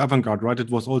classical avant-garde, right? It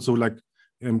was also like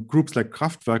groups like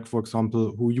Kraftwerk, for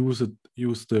example, who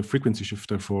use the frequency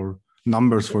shifter for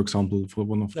numbers, for example, for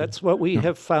one of them. That's what we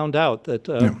have found out, that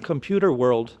computer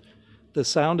world, the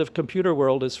sound of computer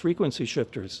world is frequency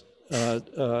shifters,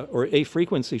 or a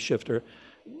frequency shifter.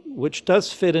 which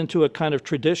does fit into a kind of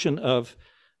tradition of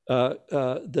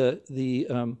the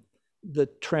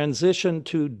transition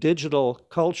to digital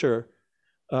culture.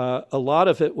 A lot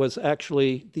of it was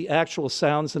actually the actual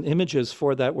sounds and images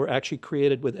for that were actually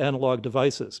created with analog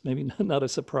devices. Maybe not a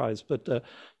surprise, but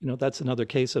that's another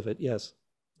case of it. Yes.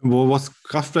 Well, was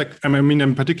Kraftwerk? I mean,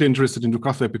 I'm particularly interested into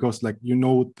Kraftwerk because, like,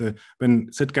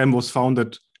 when ZGAM was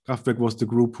founded, Kraftwerk was the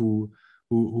group who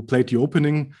played the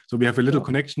opening. So we have a little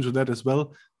connection to that as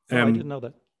well. I didn't know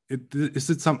that.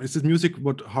 Is it music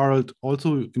what Harald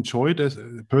also enjoyed as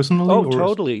personally? Oh,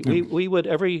 totally. We would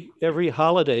every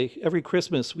holiday, every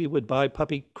Christmas, we would buy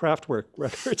Puppy Kraftwerk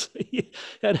records.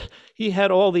 he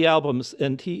had all the albums,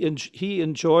 and he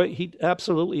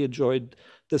absolutely enjoyed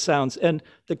the sounds. And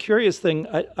the curious thing,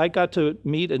 I got to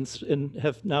meet and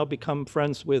have now become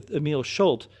friends with Emil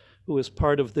Schult, who was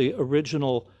part of the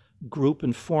original group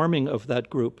and forming of that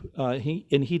group.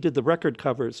 He did the record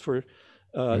covers for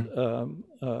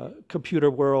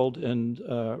Computer World and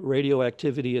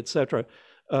Radioactivity, etc.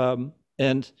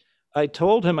 And I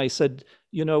told him, I said,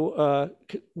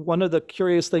 one of the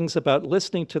curious things about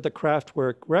listening to the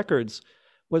Kraftwerk records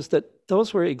was that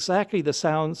those were exactly the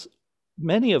sounds.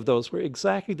 Many of those were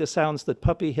exactly the sounds that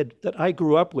that I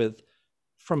grew up with,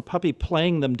 from Puppy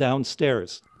playing them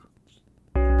downstairs.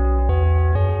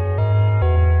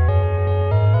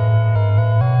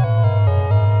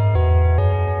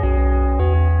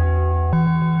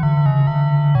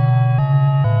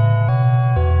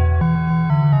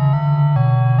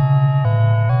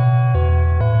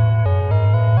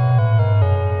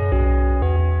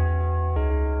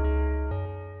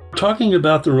 Talking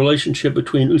about the relationship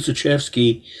between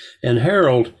Ussachevsky and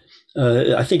Harald,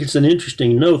 I think it's an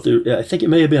interesting note. I think it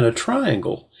may have been a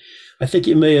triangle. I think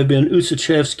it may have been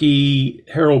Ussachevsky,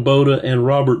 Harald Bode, and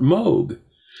Robert Moog,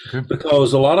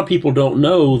 because a lot of people don't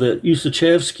know that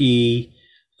Ussachevsky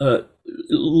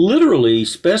literally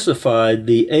specified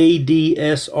the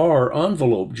ADSR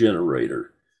envelope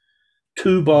generator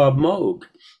to Bob Moog.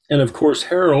 And of course,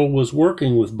 Harald was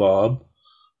working with Bob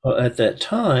at that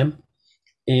time.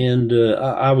 And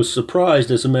I was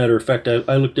surprised, as a matter of fact.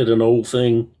 I looked at an old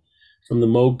thing from the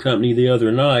Moog company the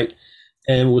other night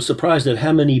and was surprised at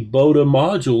how many Bode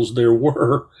modules there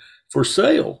were for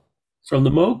sale from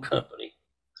the Moog company.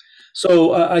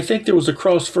 So I think there was a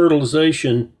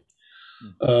cross-fertilization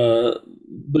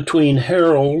between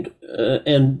Harald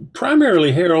and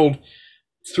primarily Harald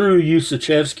through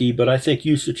Ussachevsky, but I think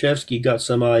Ussachevsky got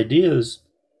some ideas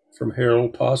from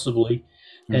Harald, possibly.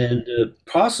 And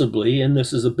possibly, and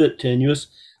this is a bit tenuous,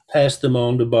 passed them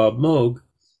on to Bob Moog.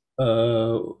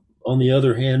 On the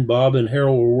other hand, Bob and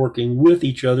Harald were working with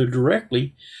each other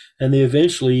directly, and they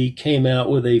eventually came out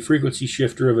with a frequency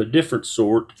shifter of a different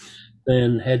sort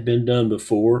than had been done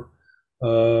before,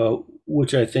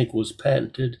 which I think was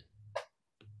patented.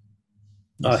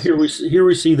 Here we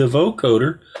see the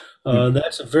vocoder.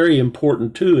 That's very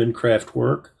important too in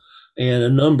Kraftwerk and a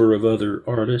number of other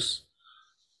artists.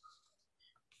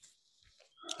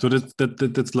 So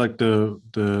that's like the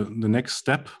next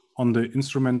step on the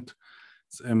instrument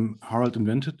Harald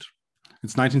invented.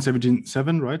 It's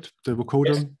 1977, right? The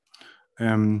vocoder.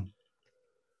 Yes.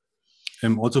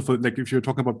 Also, for, like, if you're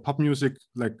talking about pop music,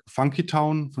 like Funky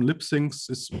Town from Lip Syncs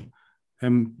is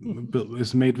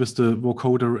made with the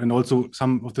vocoder, and also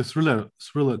some of the Thriller,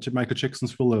 Michael Jackson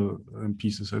Thriller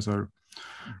pieces, as I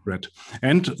read.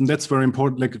 And that's very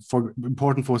important, like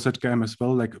important for ZGAM as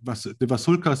well. Like the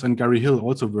Vasulkas and Gary Hill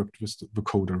also worked with the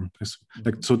vocoder.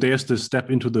 Like, so there's the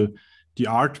step into the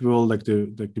art world, like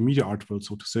the media art world,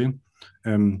 so to say,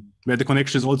 where the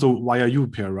connection is also via you,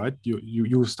 Peer, right?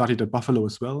 You studied at Buffalo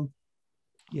as well.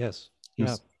 Yes.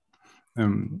 Yeah.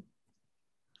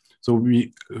 So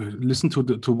we listen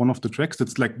to one of the tracks.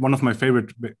 It's like one of my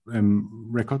favorite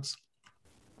records.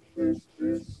 This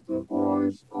is the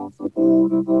voice of the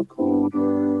Bode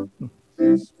vocoder.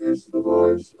 This is the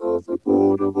voice of the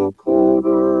Bode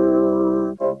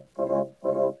vocoder.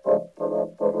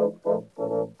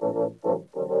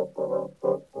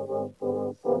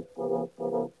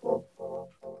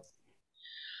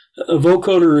 A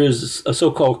vocoder is a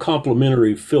so-called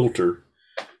complementary filter.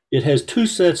 It has two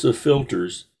sets of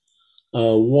filters,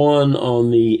 one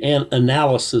on the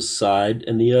analysis side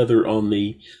and the other on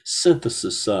the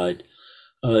synthesis side.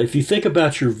 If you think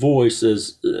about your voice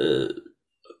as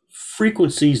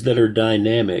frequencies that are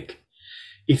dynamic,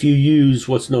 if you use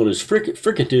what's known as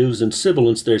fricatives and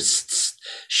sibilants, they're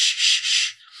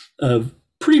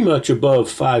pretty much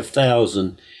above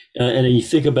 5,000. And then you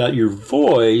think about your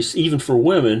voice, even for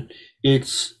women,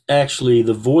 it's actually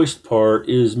the voiced part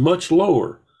is much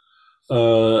lower.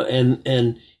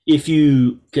 And if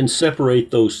you can separate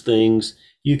those things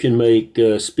you can make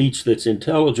speech that's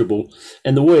intelligible.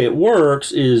 And the way it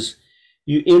works is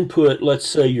you input, let's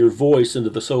say, your voice into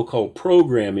the so-called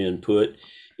program input.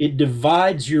 It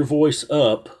divides your voice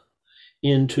up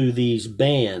into these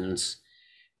bands,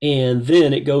 and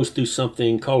then it goes through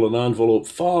something called an envelope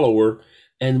follower.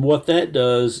 And what that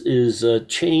does is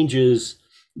changes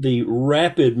the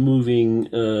rapid moving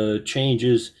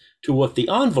changes to what the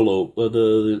envelope,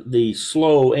 the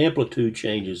slow amplitude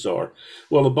changes are.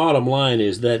 Well, the bottom line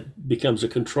is that becomes a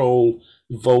control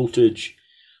voltage.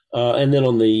 And then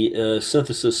on the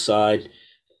synthesis side,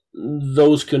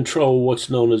 those control what's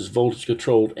known as voltage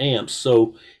controlled amps.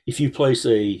 So if you place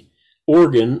a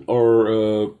organ or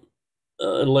an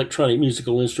electronic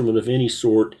musical instrument of any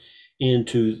sort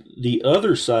into the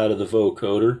other side of the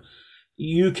vocoder,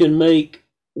 you can make,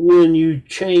 when you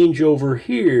change over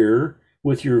here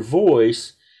with your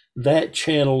voice, that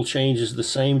channel changes the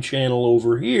same channel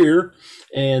over here,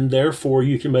 and therefore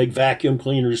you can make vacuum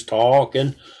cleaners talk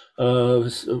and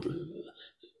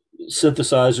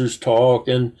synthesizers talk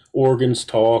and organs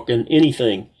talk and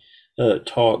anything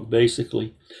talk,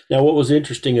 basically. Now, what was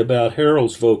interesting about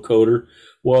Harald's vocoder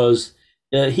was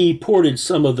he ported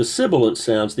some of the sibilant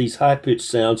sounds, these high-pitched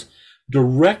sounds,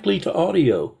 directly to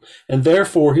audio, and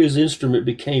therefore his instrument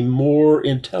became more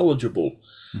intelligible.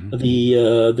 Mm-hmm.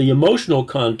 The emotional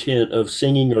content of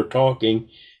singing or talking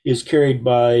is carried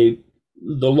by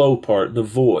the low part, the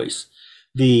voice.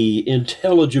 The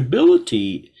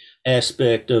intelligibility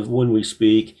aspect of when we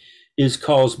speak is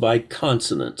caused by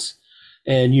consonants.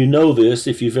 And you know this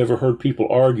if you've ever heard people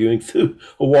arguing through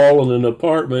a wall in an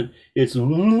apartment. It's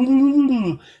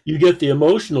you get the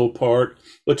emotional part,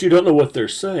 but you don't know what they're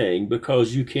saying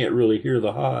because you can't really hear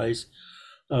the highs.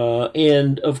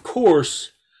 And of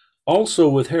course, also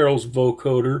with Harald's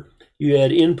vocoder, you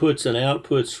had inputs and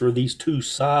outputs for these two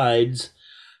sides,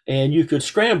 and you could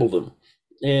scramble them.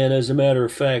 And as a matter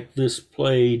of fact, this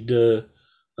played,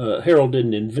 Harald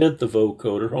didn't invent the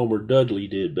vocoder, Homer Dudley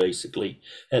did basically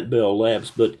at Bell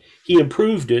Labs, but he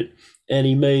improved it and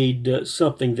he made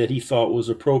something that he thought was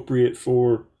appropriate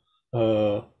for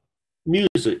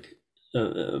music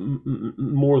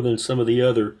more than some of the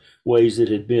other ways it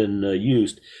had been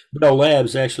used. Bell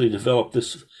Labs actually developed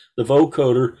the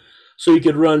vocoder so you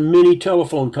could run many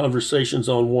telephone conversations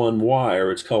on one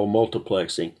wire. It's called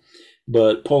multiplexing.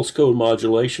 But pulse code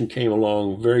modulation came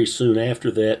along very soon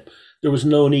after that. There was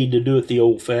no need to do it the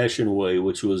old-fashioned way,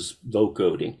 which was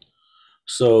vocoding.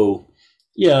 So,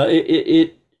 yeah,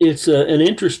 it's an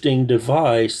interesting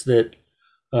device that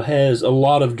has a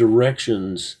lot of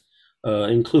directions,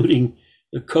 including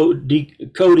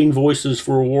decoding voices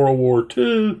for World War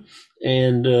II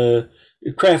and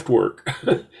craft work,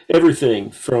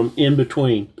 everything from in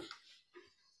between.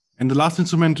 And the last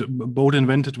instrument Bode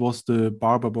invented was the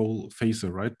barber bowl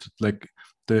phaser, right? Like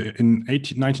in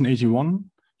 1981,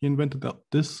 he invented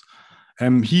this.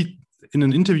 He, in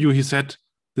an interview, he said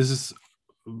this is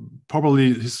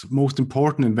probably his most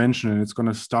important invention, and it's going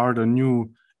to start a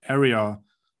new area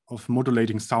of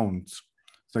modulating sounds.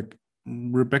 It's like,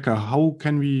 Rebekah, how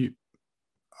can we?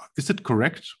 Is it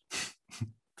correct?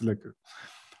 Like,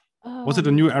 was it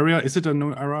a new area? Is it a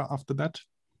new era after that?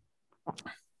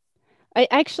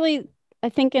 I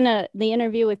think in the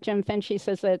interview with Jim Finch, he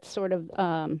says that it's sort of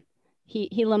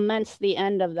he laments the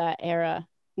end of that era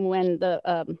when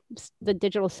the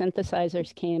digital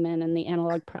synthesizers came in and the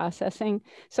analog processing.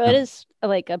 So it is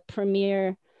like a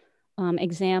premier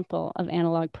example of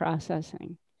analog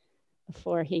processing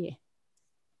before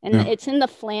it's in the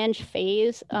flange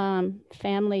phase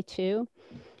family too,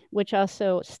 which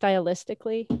also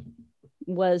stylistically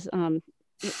was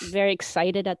very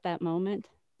excited at that moment.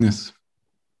 Yes.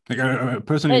 Like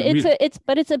personally,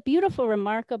 it's a beautiful,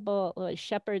 remarkable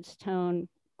shepherd's tone,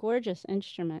 gorgeous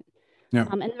instrument. Yeah.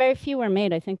 And very few were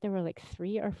made. I think there were like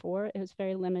 3 or 4. It was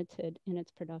very limited in its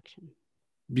production.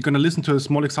 We're going to listen to a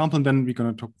small example, and then we're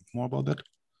going to talk more about that.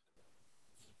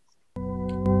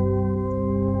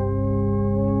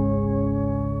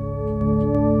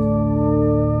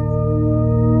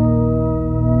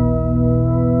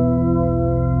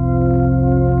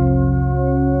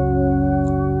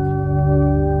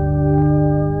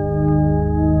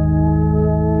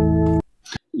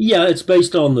 Yeah, it's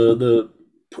based on the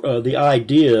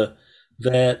idea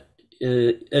that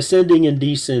ascending and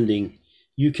descending,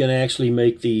 you can actually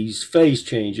make these phase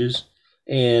changes,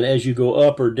 and as you go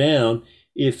up or down,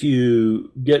 if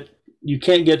you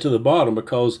can't get to the bottom,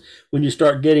 because when you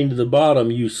start getting to the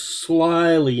bottom, you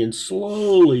slyly and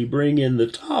slowly bring in the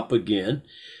top again,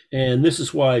 and this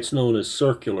is why it's known as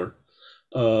circular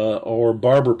or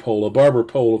barber pole. A barber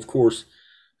pole, of course,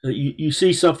 you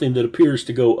see something that appears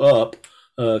to go up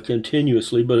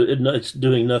continuously, but it's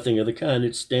doing nothing of the kind.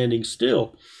 It's standing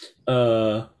still.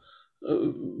 But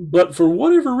for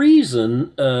whatever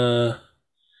reason, it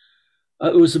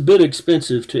was a bit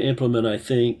expensive to implement, I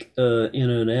think, in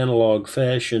an analog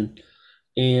fashion.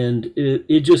 And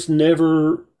it just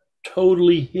never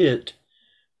totally hit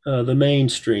the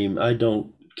mainstream.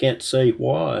 Can't say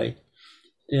why.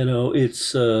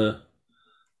 It's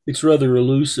rather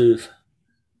elusive.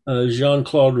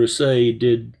 Jean-Claude Risset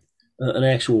did an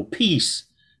actual piece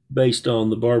based on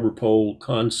the barber pole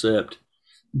concept,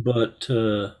 but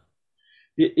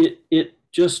it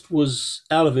just was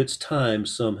out of its time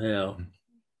somehow.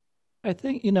 I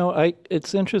think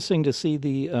it's interesting to see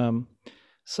the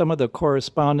some of the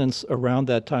correspondence around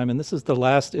that time, and this is the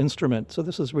last instrument. So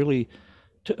this is really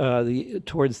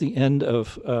towards the end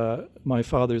of my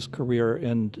father's career,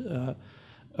 and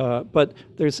but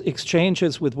there's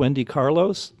exchanges with Wendy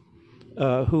Carlos,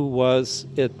 who was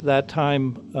at that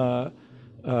time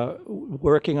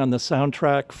working on the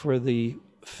soundtrack for the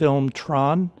film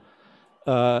Tron,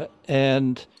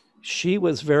 and she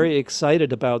was very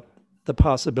excited about the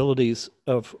possibilities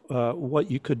of what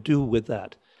you could do with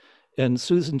that. And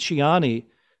Susan Ciani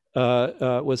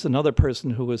was another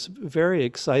person who was very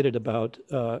excited about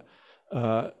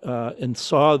and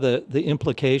saw the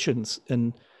implications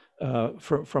and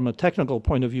from a technical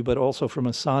point of view, but also from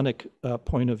a sonic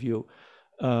point of view.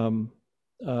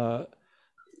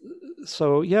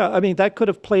 So yeah, I mean, that could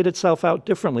have played itself out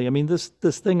differently. I mean, this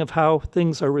thing of how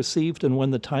things are received and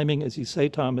when the timing, as you say,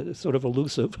 Tom, is sort of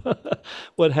elusive,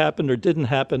 what happened or didn't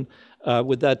happen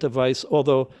with that device.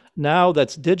 Although now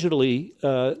that's digitally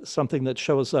something that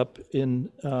shows up in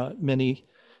many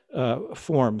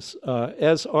forms,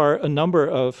 as are a number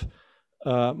of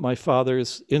my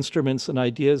father's instruments and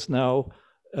ideas now.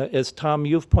 As Tom,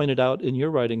 you've pointed out in your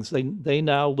writings, they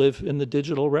now live in the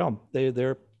digital realm.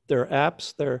 They're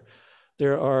apps.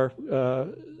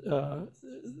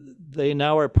 They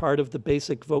now are part of the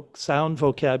basic sound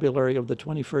vocabulary of the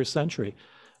 21st century,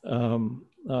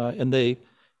 and they,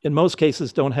 in most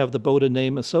cases, don't have the Bode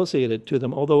name associated to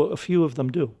them, although a few of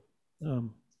them do.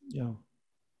 Yeah.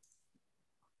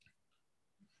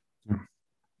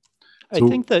 I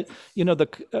think that,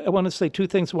 I want to say two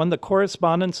things. One, the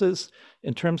correspondences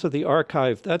in terms of the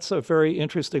archive, that's a very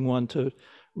interesting one to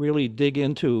really dig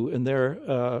into. And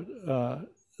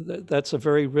that's a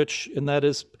very rich, and that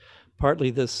is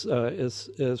partly this, as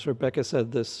Rebekka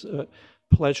said, this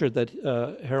pleasure that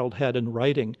Harald had in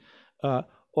writing.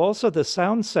 Also, the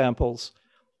sound samples,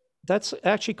 that's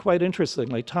actually quite interesting.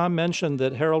 Like Tom mentioned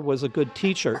that Harald was a good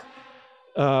teacher.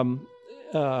 And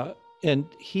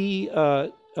he,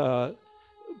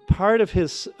 part of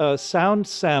his sound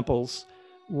samples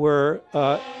were,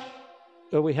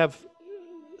 we have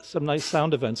some nice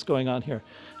sound events going on here.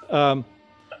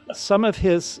 Some of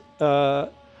his,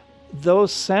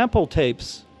 those sample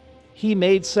tapes, he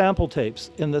made sample tapes,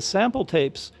 and the sample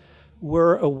tapes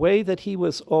were a way that he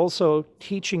was also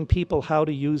teaching people how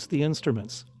to use the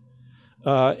instruments.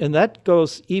 And that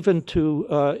goes even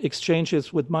to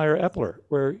exchanges with Meyer Epler,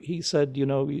 where he said,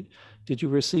 did you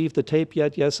receive the tape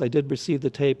yet? Yes, I did receive the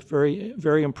tape. Very,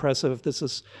 very impressive. This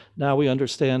is, now we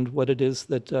understand what it is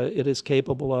that it is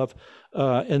capable of.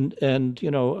 And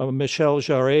Michel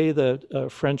Jarre, the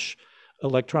French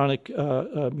electronic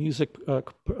music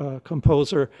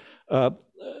composer,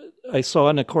 I saw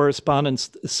in a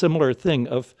correspondence a similar thing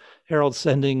of Harald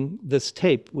sending this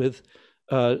tape with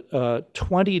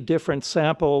 20 different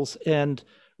samples and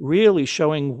really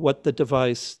showing what the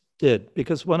device did.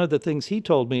 Because one of the things he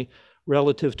told me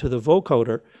relative to the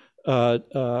vocoder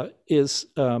is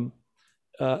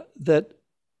that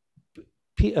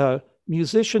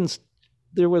musicians,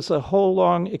 there was a whole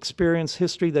long experience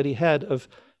history that he had of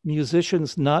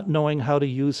musicians not knowing how to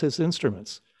use his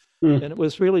instruments. And it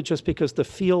was really just because the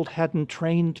field hadn't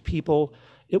trained people.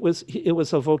 It was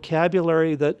a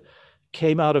vocabulary that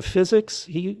came out of physics.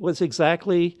 He was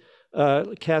exactly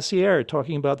Cassirer,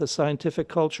 talking about the scientific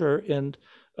culture and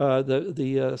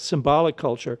the symbolic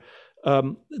culture.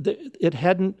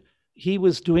 He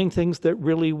was doing things that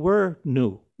really were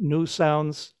new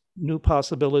sounds, new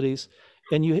possibilities,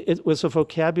 and it was a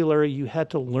vocabulary you had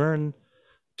to learn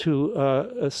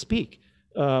to speak.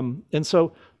 And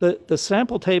so the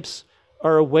sample tapes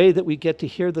are a way that we get to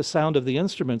hear the sound of the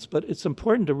instruments, but it's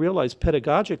important to realize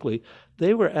pedagogically,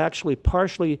 they were actually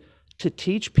partially to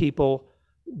teach people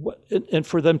and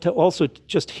for them to also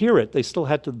just hear it. They still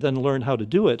had to then learn how to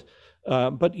do it.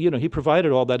 But he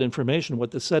provided all that information,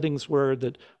 what the settings were,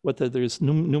 there's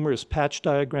numerous patch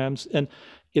diagrams. And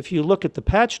if you look at the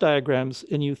patch diagrams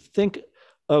and you think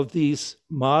of these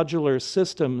modular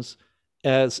systems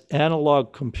as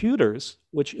analog computers,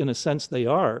 which in a sense they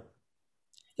are,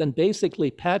 then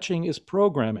basically patching is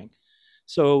programming.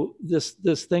 So this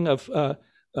thing of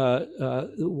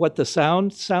what the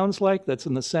sound sounds like, that's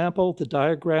in the sample, the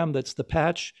diagram, that's the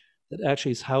patch, that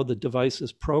actually is how the device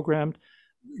is programmed.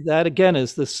 That again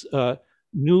is this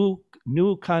new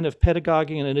kind of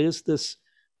pedagogy, and it is this,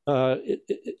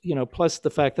 plus the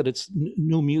fact that it's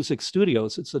new music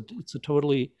studios. It's a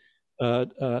totally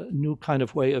new kind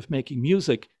of way of making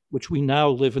music, which we now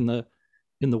live in the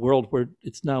world where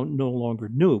it's now no longer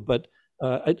new. But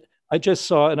I just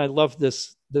saw, and I love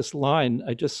this line.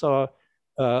 I just saw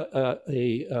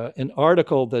an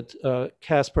article that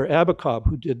Caspar Abacob,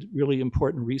 who did really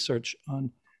important research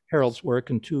on Harald's work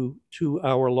and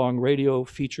two-hour-long radio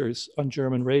features on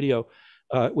German radio,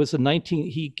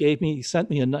 he sent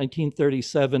me a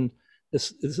 1937.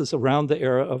 This is around the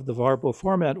era of the Warbo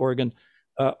Format Organ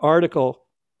article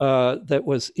that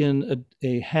was in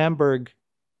a Hamburg,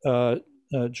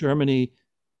 Germany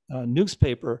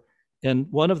newspaper, and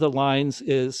one of the lines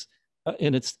is,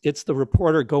 and it's the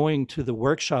reporter going to the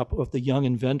workshop of the young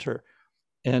inventor,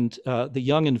 and the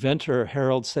young inventor,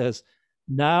 Harald, says,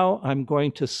 "Now I'm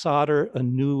going to solder a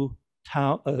new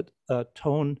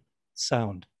tone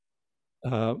sound,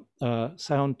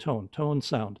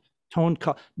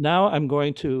 now I'm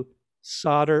going to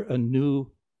solder a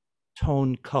new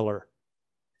tone color."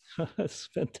 That's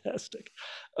fantastic.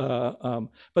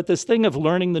 But this thing of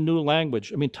learning the new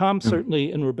language, I mean, Tom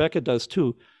certainly, and Rebekka does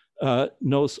too,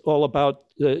 knows all about,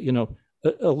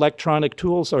 electronic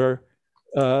tools are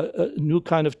a new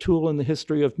kind of tool in the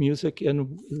history of music,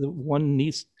 and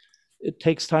it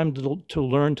takes time to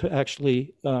learn to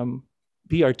actually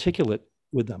be articulate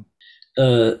with them.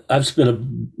 I've spent a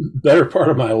better part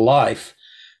of my life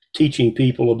teaching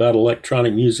people about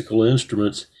electronic musical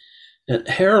instruments. And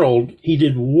Harald, he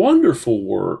did wonderful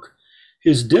work.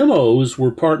 His demos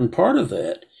were part and part of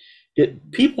that.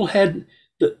 People had,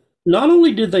 not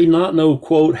only did they not know,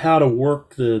 quote, how to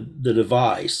work the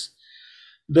device,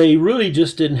 they really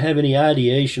just didn't have any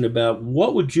ideation about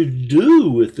what would you do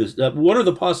with this, what are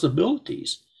the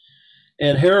possibilities.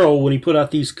 And Harald, when he put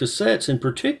out these cassettes in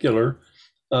particular,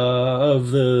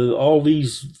 of all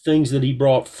these things that he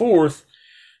brought forth,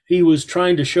 he was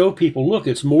trying to show people, look,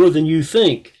 it's more than you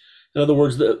think. In other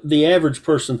words, the average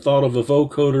person thought of a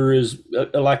vocoder as,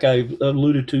 like I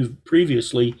alluded to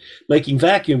previously, making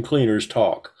vacuum cleaners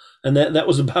talk. And that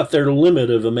was about their limit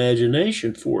of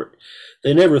imagination for it.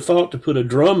 They never thought to put a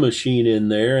drum machine in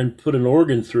there and put an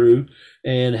organ through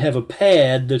and have a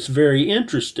pad that's very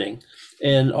interesting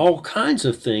and all kinds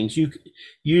of things.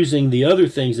 Using the other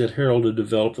things that Harald had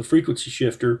developed, the frequency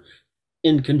shifter,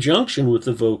 in conjunction with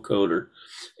the vocoder.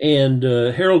 And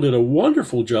Harald did a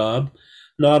wonderful job,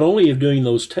 not only of doing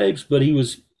those tapes, but he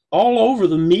was all over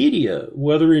the media,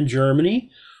 whether in Germany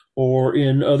or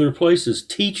in other places,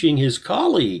 teaching his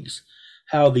colleagues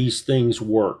how these things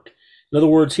worked. In other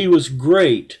words, he was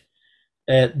great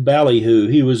at ballyhoo.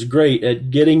 He was great at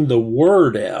getting the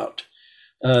word out.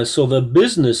 So the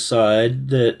business side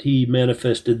that he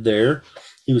manifested there,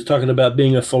 he was talking about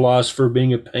being a philosopher,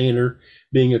 being a painter,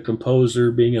 being a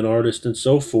composer, being an artist, and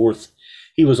so forth.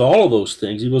 He was all of those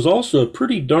things. He was also a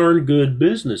pretty darn good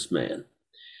businessman,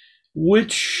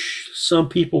 which some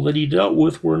people that he dealt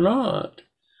with were not.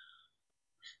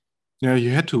 Yeah,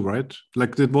 you had to, right?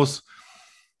 Like it was,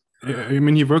 I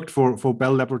mean, he worked for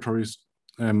Bell Laboratories,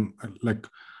 like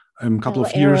a couple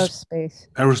of years.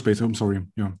 Aerospace, I'm sorry,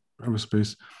 yeah,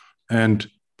 aerospace.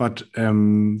 But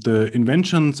the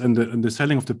inventions and the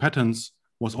selling of the patents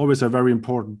was always a very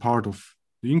important part of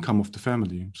the income of the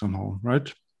family somehow,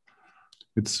 right?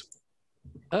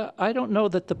 I don't know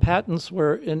that the patents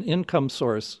were an income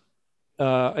source.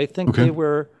 I think they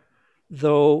were,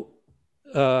 though.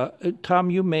 Tom,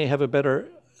 you may have a better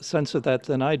sense of that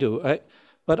than I do.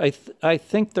 But I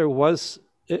think there was.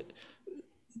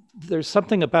 There's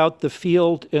something about the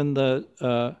field in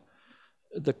the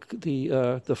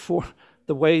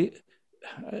way.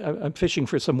 I'm fishing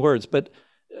for some words, but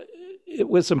it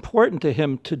was important to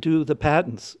him to do the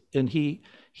patents, and he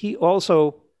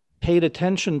also paid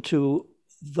attention to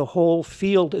the whole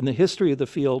field and the history of the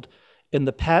field and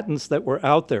the patents that were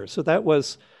out there. So that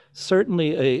was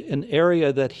certainly an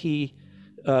area that he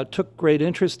took great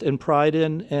interest and pride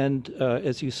in. And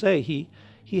as you say, he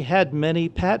had many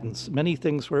patents. Many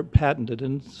things were patented,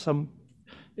 and some,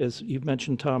 as you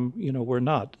mentioned, Tom, were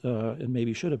not, and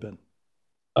maybe should have been.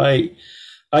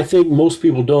 I think most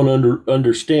people don't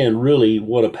understand really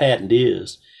what a patent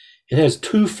is. It has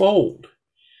twofold.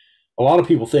 A lot of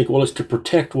people think, well, it's to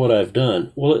protect what I've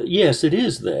done. Well, yes, it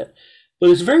is that.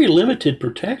 But it's very limited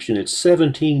protection. It's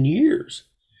 17 years.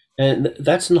 And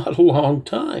that's not a long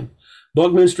time.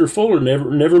 Buckminster Fuller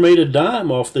never made a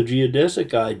dime off the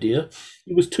geodesic idea.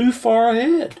 He was too far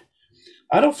ahead.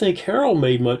 I don't think Harald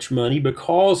made much money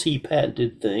because he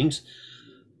patented things.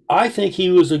 I think he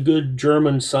was a good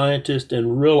German scientist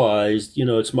and realized,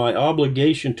 it's my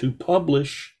obligation to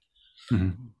publish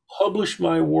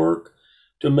my work,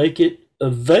 to make it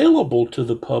available to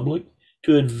the public,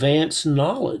 to advance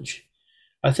knowledge.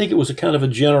 I think it was a kind of a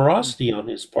generosity on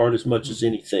his part as much as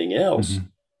anything else.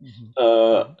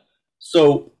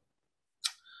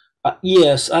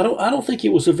 Yes, I don't think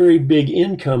it was a very big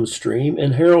income stream,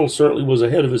 and Harald certainly was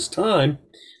ahead of his time.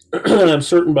 And I'm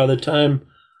certain by the time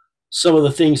some of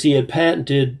the things he had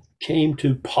patented came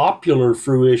to popular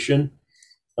fruition,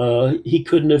 he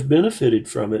couldn't have benefited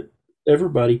from it.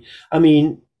 Everybody, I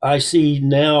mean, I see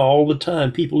now all the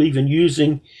time people even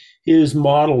using his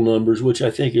model numbers, which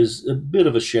I think is a bit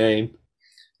of a shame.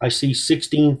 I see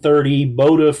 1630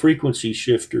 Bode frequency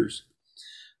shifters.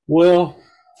 Well,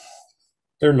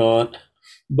 they're not,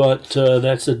 but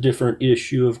that's a different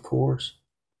issue, of course.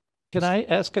 Can I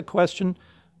ask a question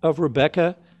of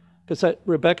Rebekah? Because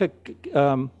Rebekah,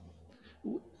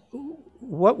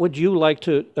 what would you like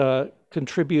to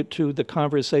contribute to the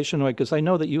conversation? Because I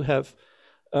know that you have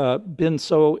been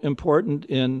so important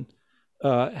in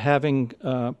having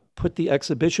put the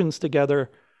exhibitions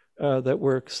together that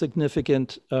were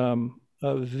significant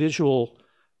visual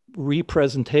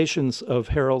representations of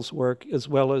Harald's work, as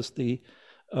well as the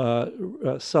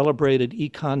celebrated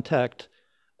eContact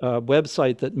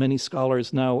website that many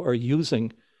scholars now are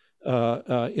using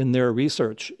in their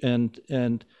research.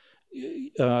 And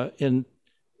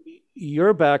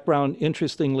your background,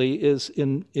 interestingly, is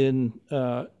in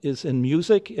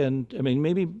music. And I mean,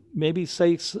 maybe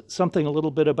say something a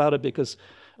little bit about it, because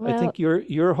I think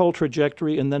your whole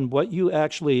trajectory and then what you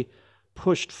actually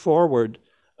pushed forward,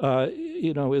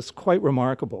 is quite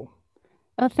remarkable.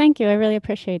 Oh, thank you. I really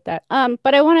appreciate that.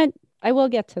 But I will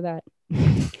get to that.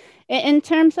 In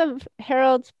terms of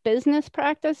Harald's business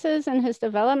practices and his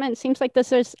development, it seems like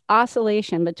there's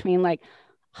oscillation between like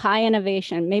high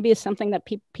innovation, maybe it's something that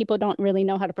people don't really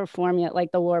know how to perform yet,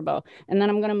 like the Warbo. And then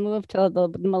I'm going to move to the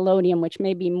Melodium, which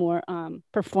may be more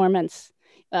performance,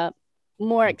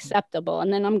 more acceptable.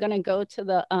 And then I'm going to go to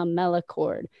the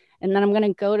Melochord. And then I'm going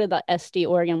to go to the SD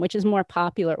organ, which is more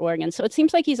popular organ. So it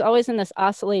seems like he's always in this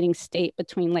oscillating state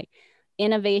between like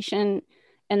innovation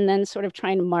and then sort of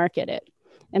trying to market it,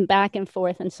 and back and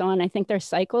forth and so on. I think there's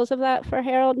cycles of that for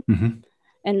Harald.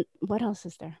 And what else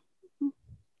is there?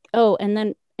 Oh, and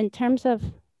then in terms of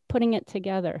putting it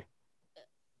together,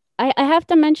 I have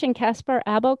to mention Caspar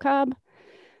Abokob.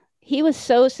 He was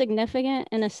so significant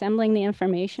in assembling the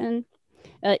information.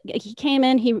 He came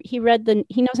in, he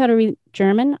knows how to read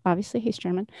German, obviously he's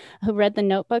German, who read the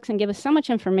notebooks and gave us so much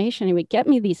information. He would get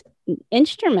me these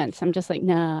instruments. I'm just like,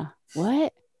 nah,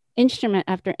 what? Instrument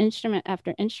after instrument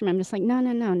after instrument. I'm just like,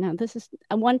 no, this is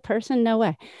one person, no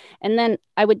way. And then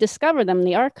I would discover them in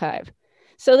the archive.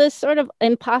 So this sort of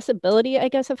impossibility, I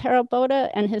guess, of Harald Bode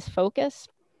and his focus,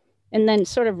 and then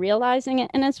sort of realizing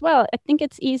it. And as well, I think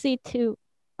it's easy to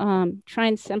try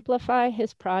and simplify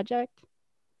his project.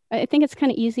 I think it's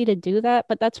kind of easy to do that,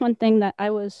 but that's one thing that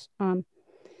I was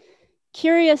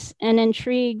curious and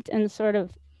intrigued and sort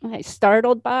of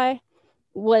startled by,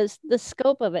 was the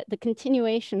scope of it, the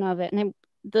continuation of it. And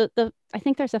I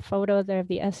think there's a photo there of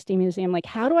the SD Museum. Like,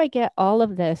 how do I get all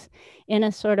of this in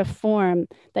a sort of form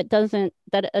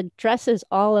that addresses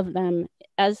all of them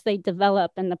as they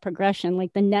develop and the progression,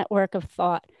 like the network of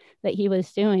thought that he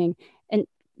was doing, and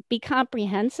be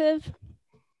comprehensive,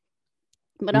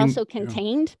 but also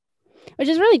contained, which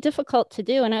is really difficult to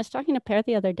do. And I was talking to Per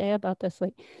the other day about this,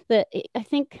 like I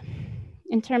think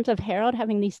in terms of Harald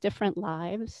having these different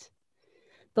lives,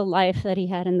 the life that he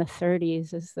had in the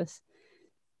 30s is this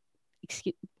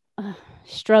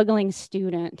struggling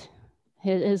student,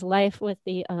 his life with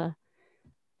the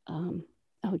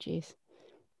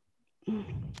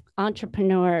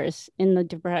entrepreneurs in the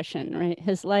Depression, right?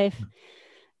 His life,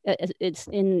 it's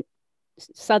in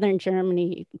Southern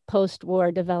Germany,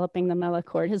 post-war, developing the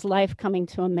Melochord, his life coming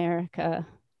to America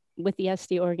with the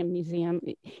SD Organ Museum.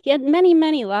 He had many,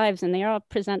 many lives, and they all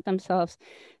present themselves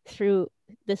through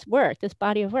this work, this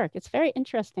body of work. It's very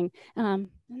interesting. And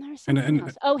there's something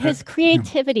else. Oh, his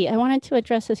creativity. I wanted to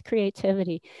address his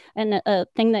creativity, and a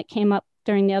thing that came up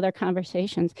during the other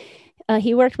conversations.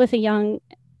 He worked with a young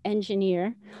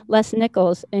engineer, Les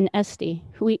Nichols, in SD,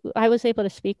 who I was able to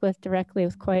speak with directly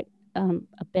with quite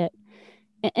a bit.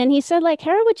 And he said, like,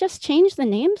 Harald would just change the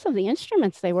names of the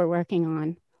instruments they were working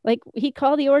on. Like, he'd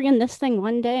call the organ this thing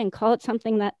one day and call it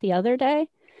something that the other day.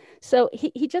 So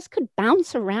he just could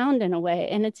bounce around in a way,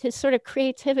 and it's his sort of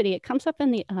creativity. It comes up in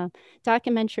the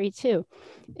documentary too.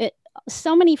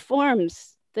 So many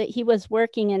forms that he was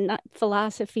working in, not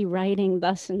philosophy, writing,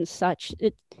 thus and such.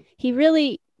 He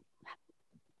really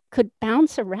could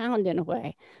bounce around in a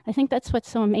way. I think that's what's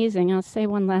so amazing. I'll say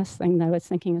one last thing that I was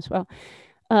thinking as well.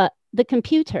 The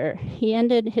computer, he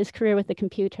ended his career with the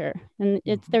computer. And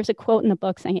there's a quote in the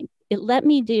book saying, "It let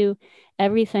me do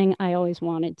everything I always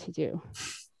wanted to do.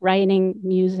 Writing,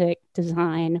 music,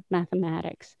 design,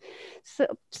 mathematics."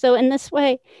 So in this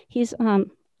way, he's a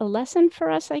lesson for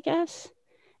us, I guess.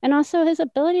 And also his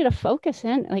ability to focus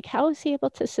in, like how was he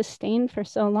able to sustain for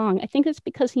so long? I think it's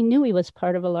because he knew he was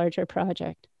part of a larger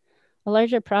project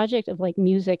of like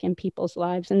music in people's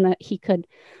lives, and that he could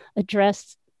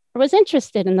address or was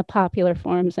interested in the popular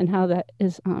forms and how that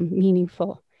is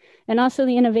meaningful. And also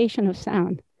the innovation of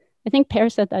sound. I think Peer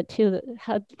said that too, that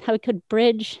how it could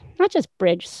bridge, not just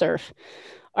bridge, surf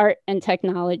art and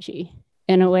technology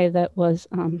in a way that was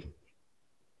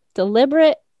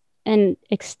deliberate and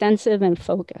extensive and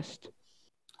focused.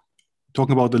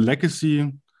 Talking about the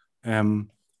legacy,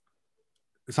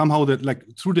 somehow that like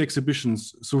through the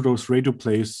exhibitions, through those radio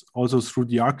plays, also through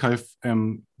the archive,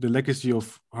 the legacy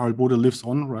of Harald Bode lives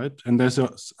on, right? And there's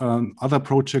other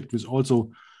project which is also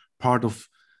part of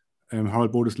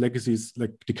Harald Bode's legacies,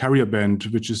 like the Carrier Band,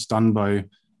 which is done by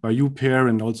you, Peer,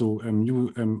 and also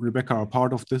you, Rebekka, are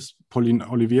part of this. Pauline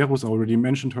Oliveros, I already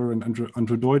mentioned her, and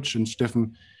Andrew Deutsch and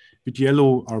Steffen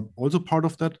Vitiello are also part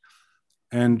of that.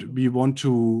 And we want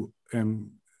to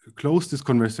close this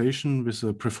conversation with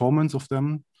a performance of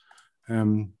them.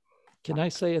 Can I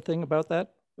say a thing about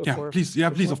that? Please,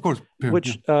 of course.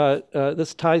 Which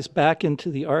this ties back into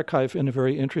the archive in a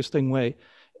very interesting way.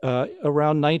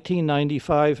 Around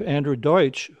 1995, Andrew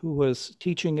Deutsch, who was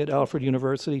teaching at Alfred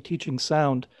University, teaching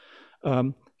sound,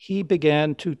 he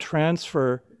began to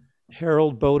transfer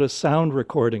Harald Bode sound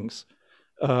recordings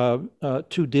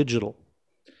to digital.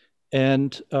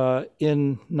 And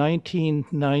in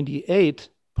 1998,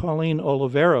 Pauline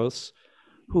Oliveros,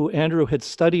 who Andrew had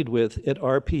studied with at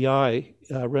RPI,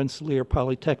 Rensselaer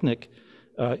Polytechnic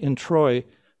in Troy,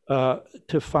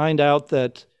 to find out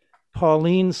that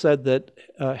Pauline said that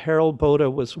Harald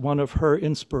Bode was one of her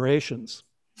inspirations.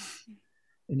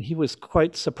 And he was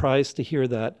quite surprised to hear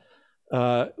that.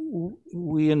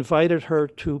 We invited her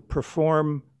to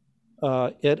perform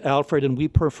at Alfred, and we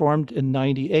performed in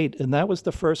 '98, and that was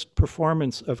the first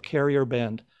performance of Carrier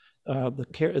Band.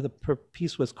 The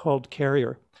piece was called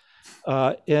Carrier.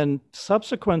 And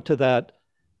subsequent to that,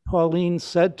 Pauline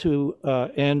said to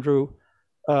Andrew,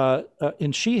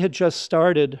 and she had just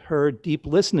started her deep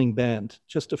listening band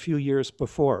just a few years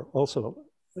before. Also,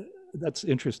 that's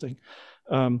interesting.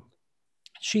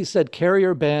 She said,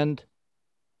 "Carrier Band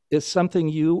is something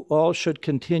you all should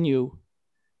continue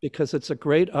because it's a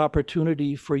great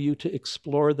opportunity for you to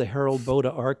explore the Harald Bode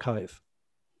archive.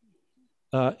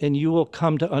 And you will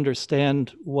come to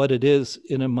understand what it is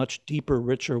in a much deeper,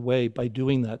 richer way by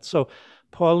doing that." So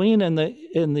Pauline in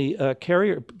the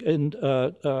Carrier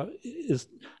is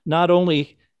not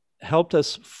only helped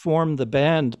us form the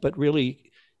band, but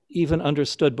really even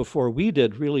understood before we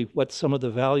did really what some of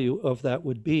the value of that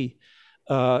would be.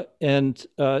 And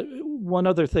one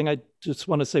other thing I just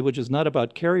want to say, which is not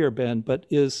about Carrier Band, but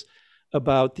is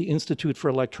about the Institute for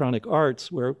Electronic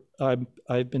Arts, where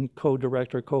I've been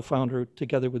co-director, co-founder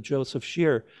together with Joseph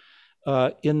Scheer.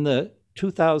 In the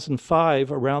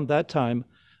 2005, around that time,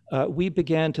 we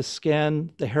began to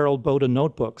scan the Harald Bode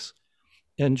notebooks.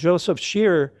 And Joseph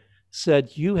Scheer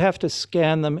said, you have to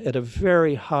scan them at a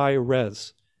very high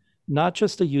res, not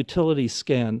just a utility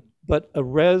scan, but a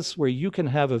res where you can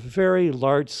have a very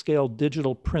large-scale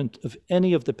digital print of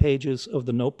any of the pages of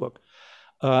the notebook.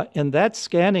 And that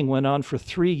scanning went on for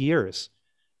 3 years.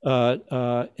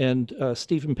 And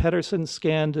Stephen Pedersen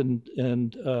scanned, and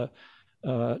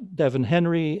Devin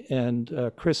Henry,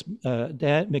 and Chris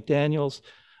McDaniels.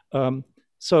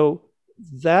 So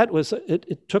that was,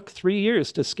 it took 3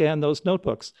 years to scan those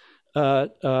notebooks.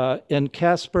 And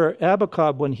Caspar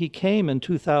Abacob, when he came in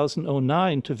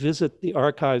 2009 to visit the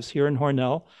archives here in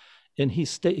Hornell, and he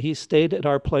stayed at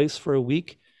our place for a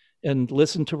week and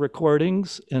listened to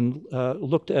recordings and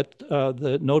looked at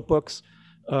the notebooks.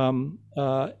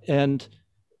 And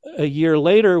a year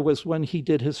later was when he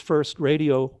did his first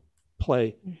radio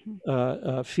play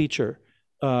feature.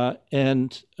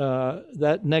 And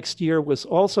that next year was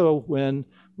also when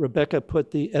Rebekka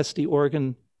put the SD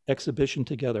organ exhibition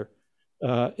together.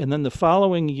 And then the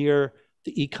following year,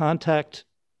 the eContact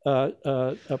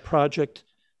project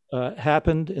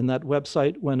happened, and that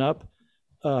website went up.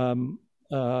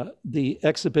 the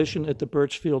exhibition at the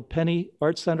Birchfield Penny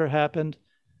Art Center happened.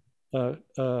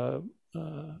 The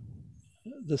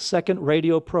second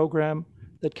radio program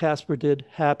that Caspar did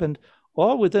happened,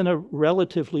 all within a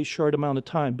relatively short amount of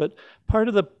time. But part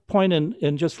of the point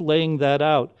in just laying that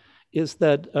out is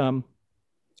that and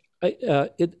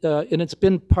it's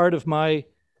been part of my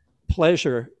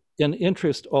pleasure and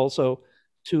interest also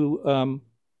to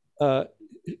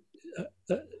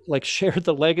like share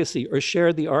the legacy or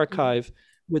share the archive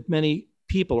with many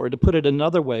people. Or to put it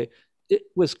another way, it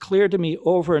was clear to me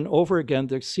over and over again,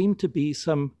 there seemed to be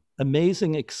some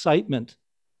amazing excitement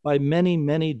by many,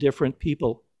 many different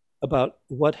people about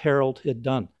what Harald had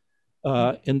done.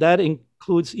 And that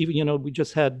includes even, you know, we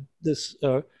just had this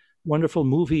wonderful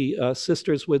movie,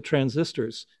 Sisters with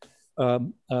Transistors,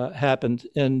 happened.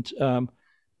 And,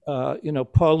 you know,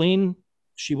 Pauline,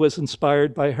 she was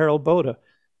inspired by Harald Bode.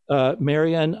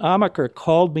 Marianne Amaker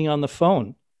called me on the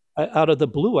phone out of the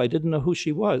blue. I didn't know who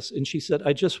she was. And she said,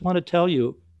 I just want to tell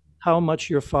you how much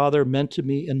your father meant to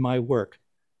me in my work.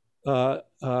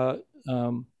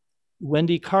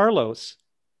 Wendy Carlos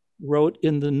wrote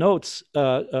in the notes,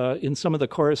 in some of the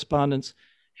correspondence,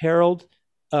 Harald,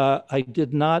 I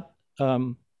did not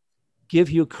give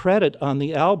you credit on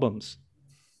the albums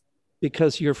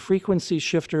because your frequency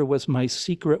shifter was my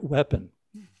secret weapon.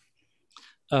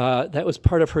 That was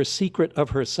part of her secret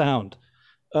of her sound.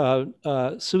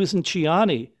 Susan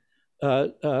Ciani,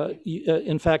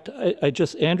 in fact,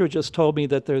 Andrew just told me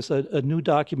that there's a new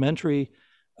documentary.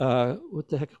 What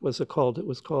the heck was it called? It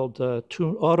was called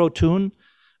Auto Tune.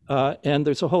 And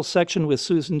there's a whole section with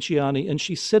Susan Ciani, and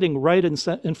she's sitting right in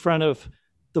front of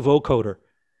the vocoder,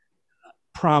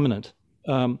 prominent.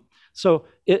 So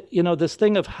you know, this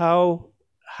thing of how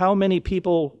many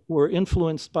people were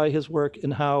influenced by his work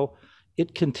and how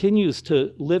it continues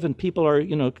to live, and people are,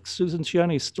 you know, Susan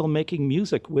Ciani is still making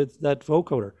music with that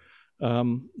vocoder.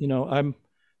 You know, I'm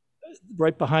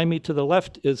right behind me to the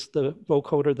left is the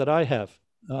vocoder that I have.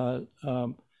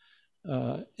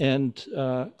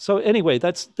 So anyway,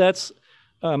 that's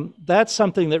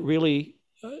something that really,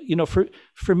 you know,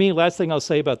 for me, last thing I'll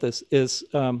say about this is,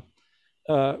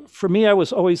 for me, I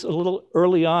was always a little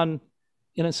early on,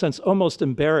 in a sense, almost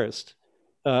embarrassed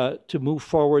to move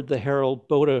forward the Harald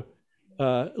Bode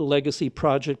legacy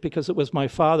project, because it was my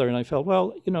father, and I felt,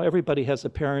 well, you know, everybody has a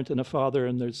parent and a father,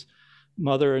 and there's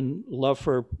mother and love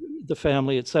for the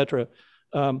family, etc.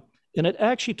 And it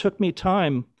actually took me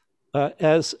time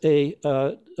as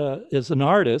an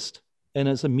artist and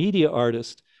as a media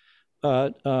artist,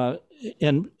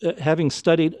 and having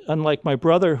studied, unlike my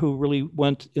brother, who really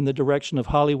went in the direction of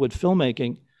Hollywood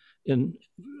filmmaking, in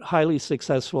highly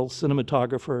successful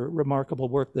cinematographer, remarkable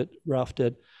work that Ralph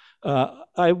did.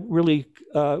 I really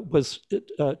was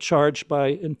charged by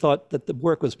and thought that the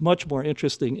work was much more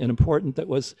interesting and important that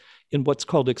was in what's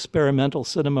called experimental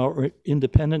cinema or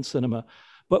independent cinema.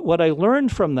 But what I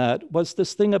learned from that was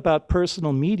this thing about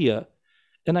personal media.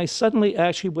 And I suddenly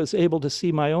actually was able to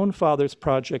see my own father's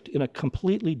project in a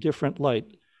completely different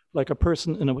light, like a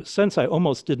person in a sense I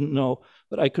almost didn't know,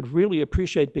 but I could really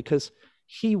appreciate, because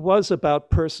he was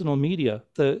about personal media.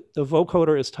 The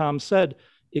vocoder, as Tom said,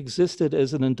 existed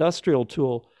as an industrial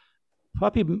tool.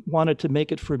 Poppy wanted to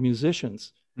make it for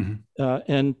musicians. Mm-hmm.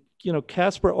 And, you know,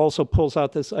 Caspar also pulls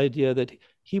out this idea that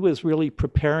he was really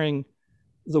preparing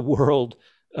the world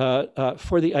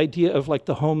for the idea of like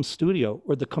the home studio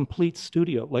or the complete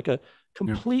studio, like a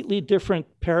completely different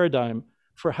paradigm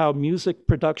for how music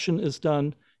production is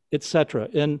done, etc.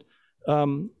 And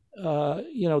you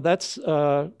know, that's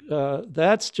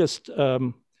just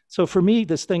so for me,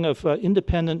 this thing of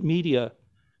independent media.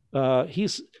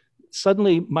 He's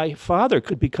suddenly, my father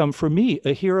could become for me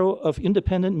a hero of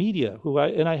independent media.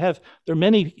 There are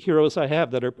many heroes I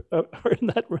have that are in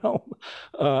that realm,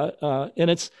 and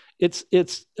it's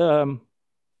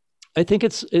I think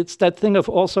it's that thing of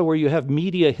also where you have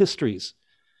media histories,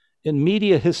 and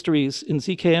media histories in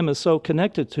ZKM is so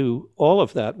connected to all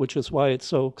of that, which is why it's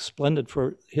so splendid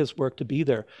for his work to be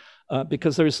there,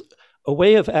 because there's a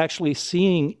way of actually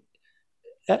seeing.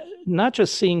 Not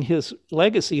just seeing his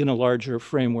legacy in a larger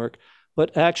framework,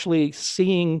 but actually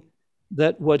seeing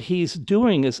that what he's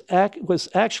doing was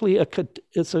actually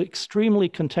it's an extremely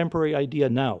contemporary idea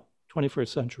now, 21st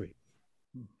century.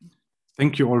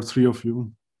 Thank you, all three of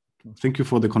you. Thank you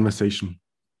for the conversation.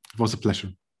 It was a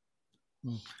pleasure.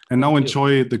 And now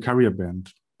enjoy the Carrier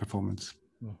Band performance.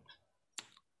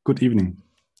 Good evening.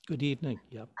 Good evening.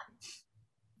 Yep.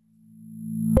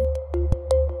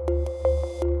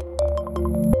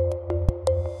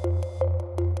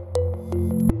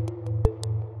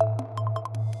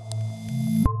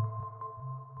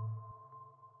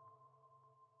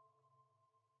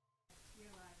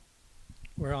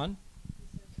 We're on?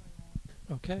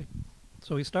 Okay.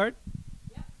 So we start?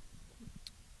 Yeah.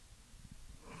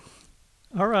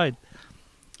 All right.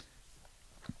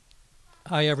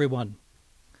 Hi, everyone.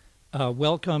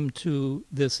 Welcome to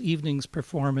this evening's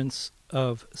performance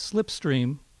of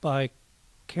Slipstream by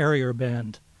Carrier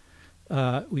Band.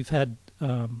 We've had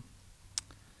an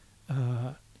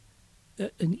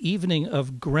evening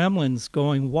of gremlins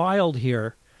going wild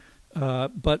here,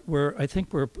 but I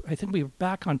think we're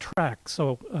back on track.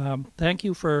 So thank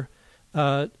you for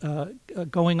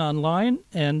going online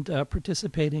and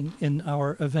participating in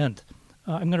our event.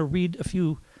 I'm going to read a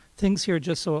few things here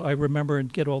just so I remember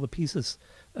and get all the pieces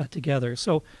together.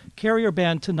 So Carrier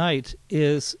Band tonight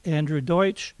is Andrew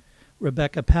Deutsch,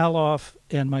 Rebekka Palov,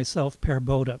 and myself, Peer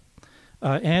Bode.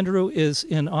 Andrew is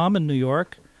in Ammon, New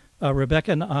York. Rebekka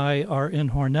and I are in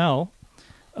Hornell,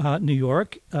 New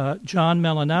York. John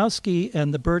Malinowski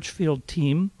and the Birchfield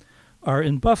team are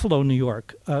in Buffalo, New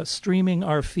York, streaming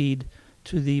our feed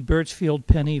to the Birchfield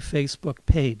Penny Facebook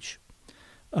page.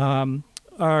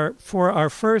 For our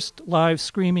first live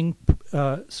screening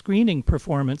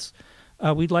performance,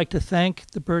 we'd like to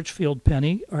thank the Birchfield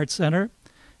Penny Art Center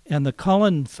and the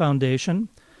Cullen Foundation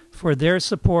for their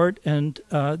support and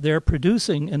their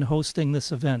producing and hosting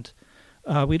this event.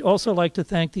 We'd also like to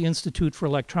thank the Institute for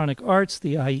Electronic Arts,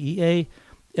 the IEA,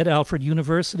 at Alfred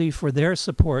University for their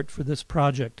support for this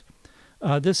project.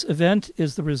 This event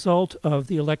is the result of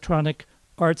the Electronic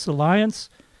Arts Alliance,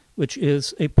 which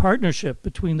is a partnership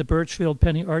between the Birchfield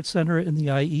Penny Art Center and the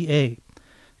IEA.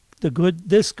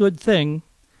 This good thing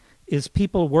is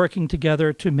people working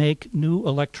together to make new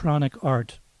electronic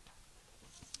art.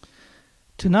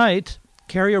 Tonight,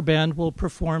 Carrier Band will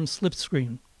perform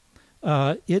Slipstream.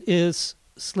 It is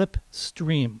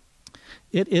Slipstream.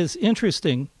 It is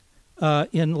interesting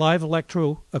in live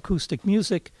electroacoustic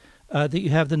music that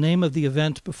you have the name of the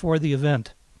event before the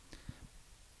event.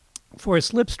 For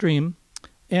Slipstream,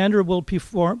 Andrew will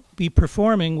be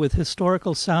performing with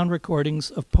historical sound recordings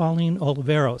of Pauline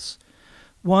Oliveros.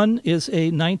 One is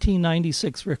a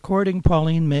 1996 recording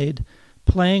Pauline made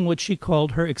playing what she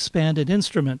called her expanded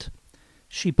instrument.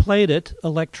 She played it,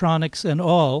 electronics and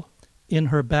all, in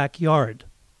her backyard.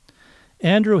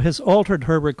 Andrew has altered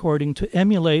her recording to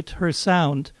emulate her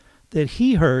sound that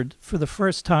he heard for the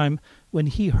first time when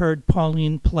he heard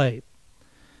Pauline play.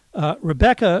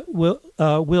 Rebekka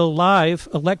will live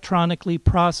electronically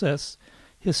process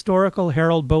historical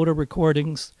Harald Bode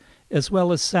recordings as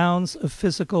well as sounds of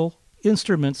physical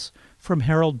instruments from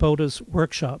Harald Bode's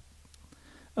workshop.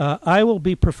 I will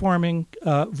be performing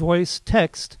voice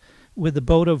text with the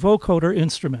Bode vocoder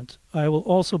instrument. I will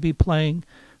also be playing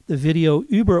the video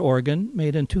Uber organ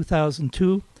made in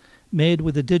 2002, made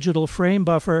with a digital frame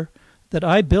buffer that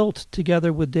I built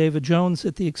together with David Jones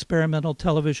at the Experimental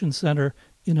Television Center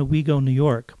in Owego, New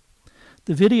York.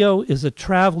 The video is a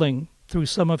traveling through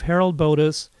some of Harald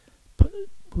Bode's,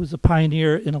 who's a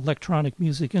pioneer in electronic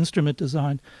music instrument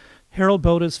design, Harald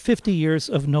Bode's 50 years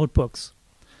of notebooks.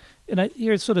 And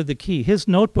here's sort of the key. His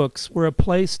notebooks were a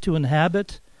place to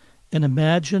inhabit and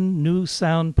imagine new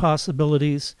sound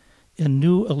possibilities and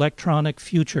new electronic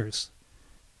futures.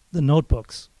 The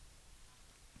notebooks.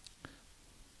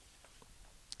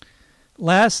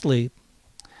 Lastly,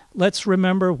 let's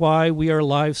remember why we are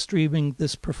live streaming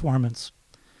this performance.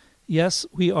 Yes,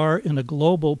 we are in a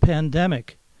global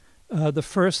pandemic, the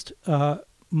first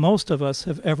most of us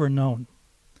have ever known.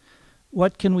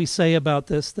 What can we say about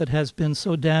this that has been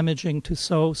so damaging to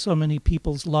so many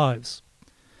people's lives?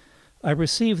 I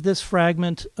received this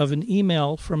fragment of an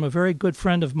email from a very good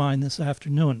friend of mine this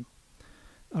afternoon.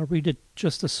 I'll read it,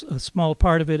 just a small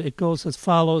part of it. It goes as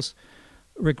follows.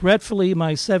 Regretfully,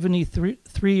 my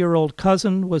 73-year-old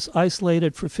cousin was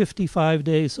isolated for 55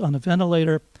 days on a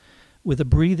ventilator with a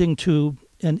breathing tube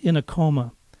and in a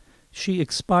coma. She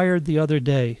expired the other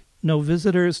day. No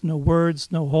visitors, no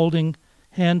words, no holding,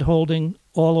 hand-holding,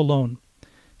 all alone.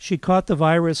 She caught the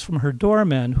virus from her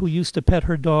doorman, who used to pet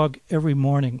her dog every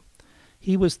morning.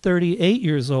 He was 38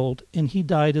 years old, and he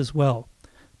died as well.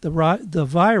 The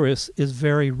virus is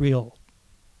very real.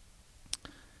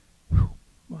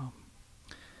 Wow.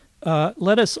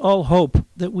 Let us all hope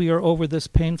that we are over this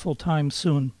painful time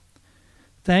soon.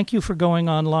 Thank you for going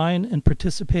online and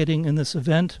participating in this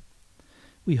event.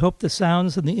 We hope the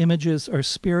sounds and the images are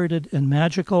spirited and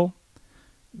magical.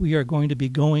 We are going to be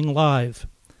going live.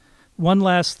 One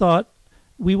last thought.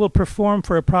 We will perform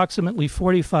for approximately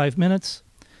 45 minutes.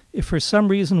 If for some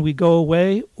reason we go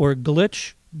away or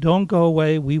glitch, don't go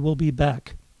away, we will be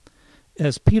back.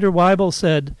 As Peter Weibel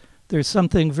said, there's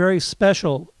something very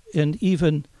special and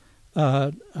even,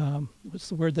 what's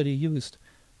the word that he used?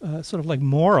 Sort of like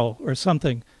moral or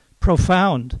something,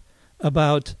 profound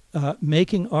about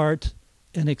making art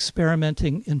and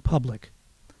experimenting in public.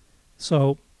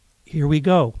 So here we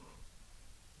go.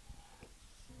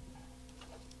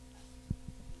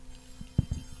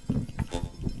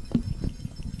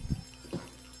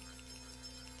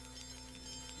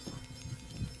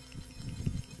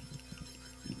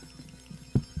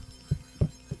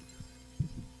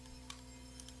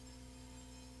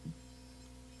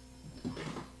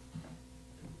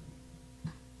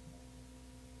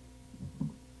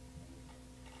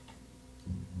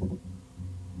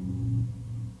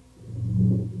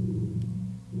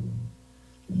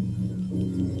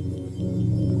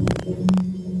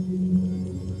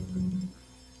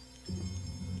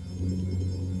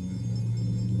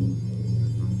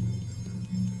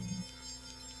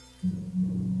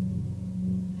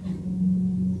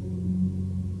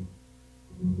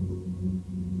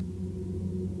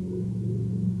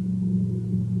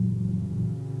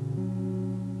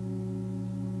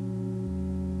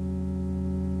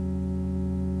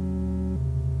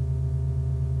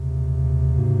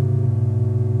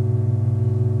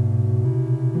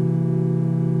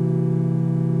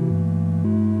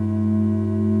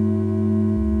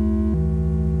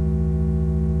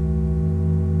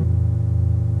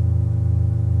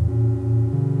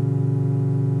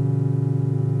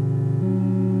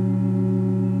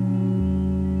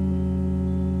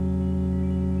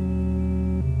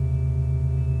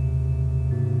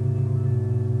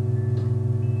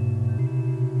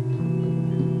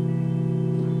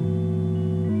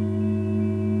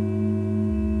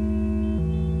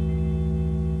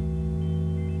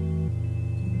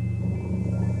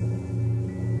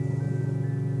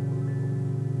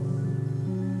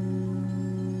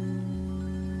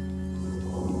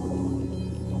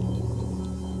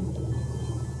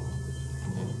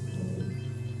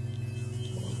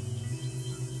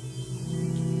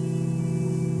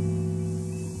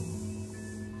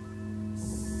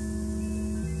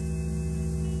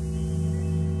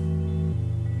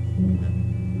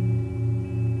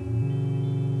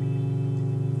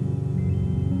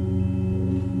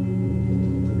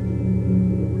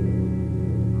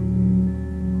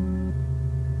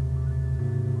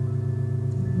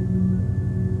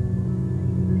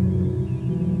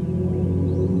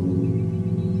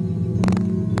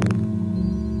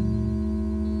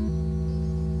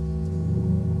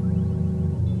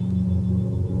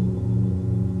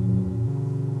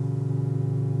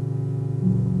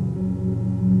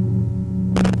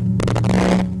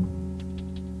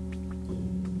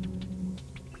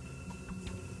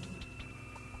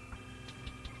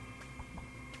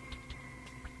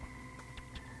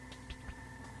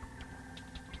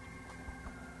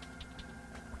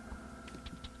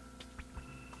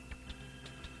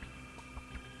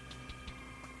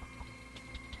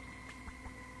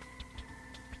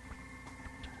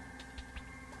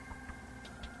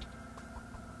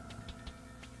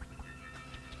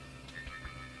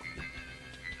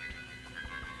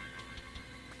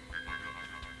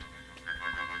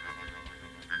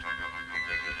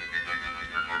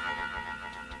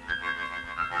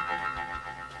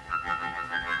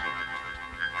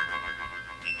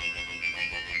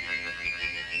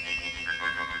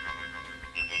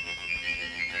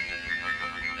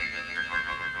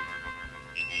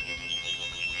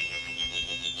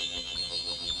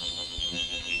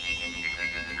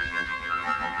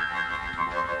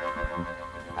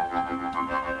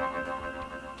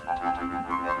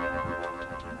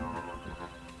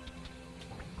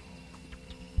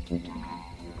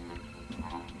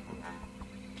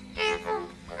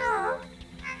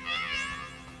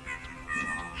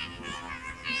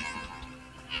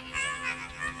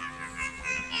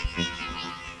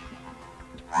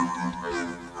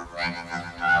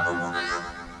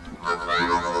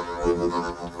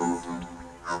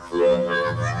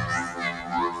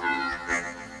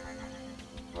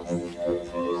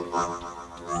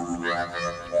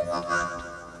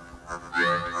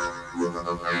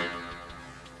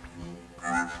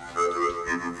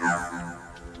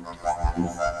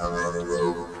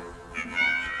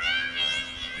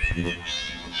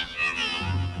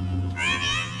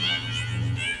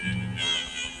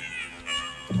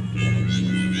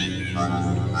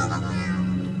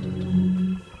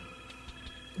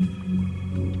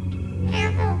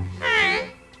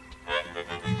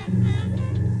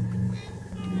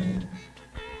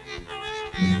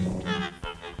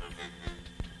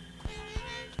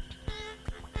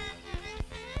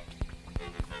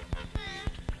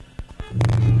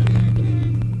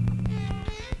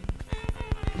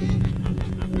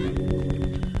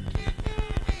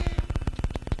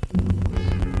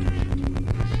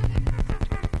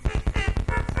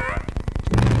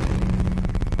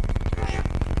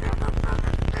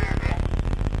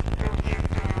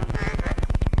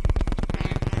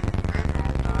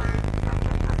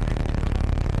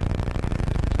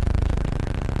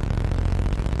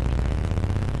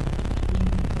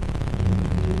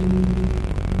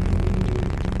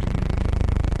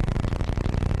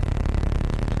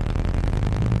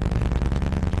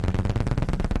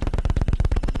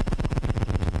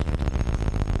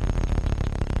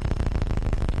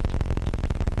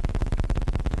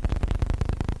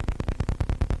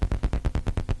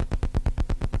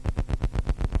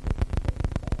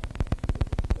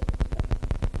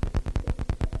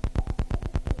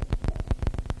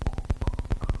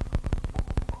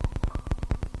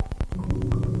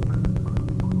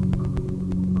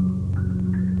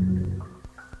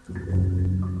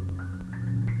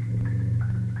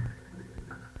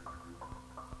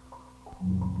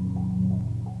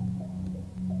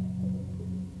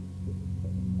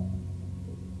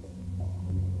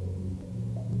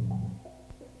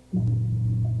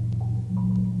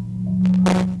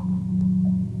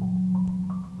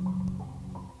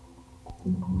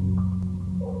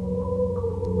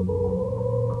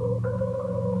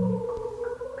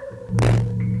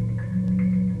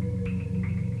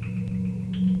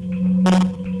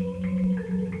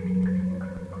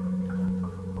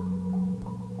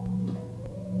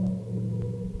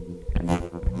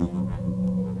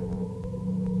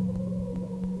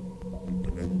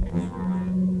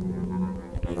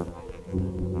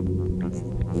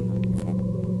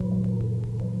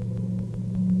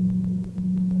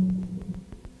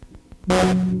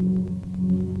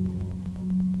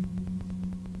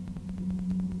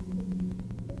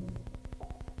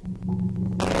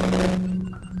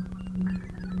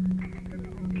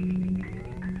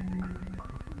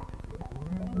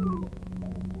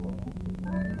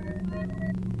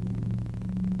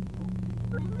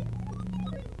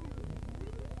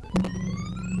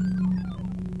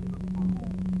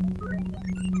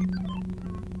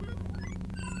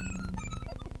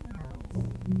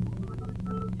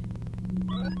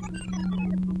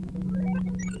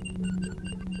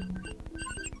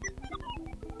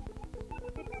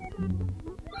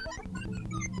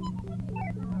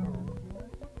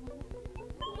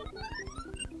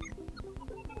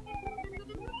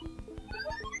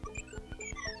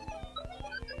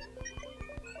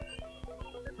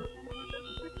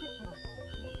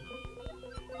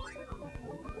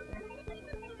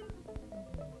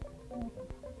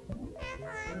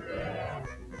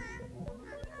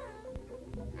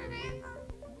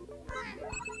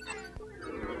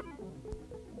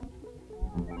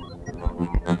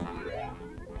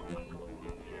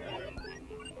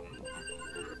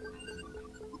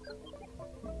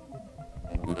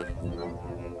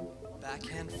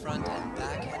 Backhand, front end,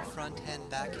 backhand, front end,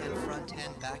 backhand, front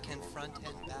end, backhand, front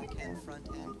end, backhand, front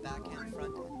end, backhand,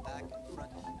 front end, backhand, front, back,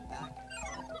 front, back, front.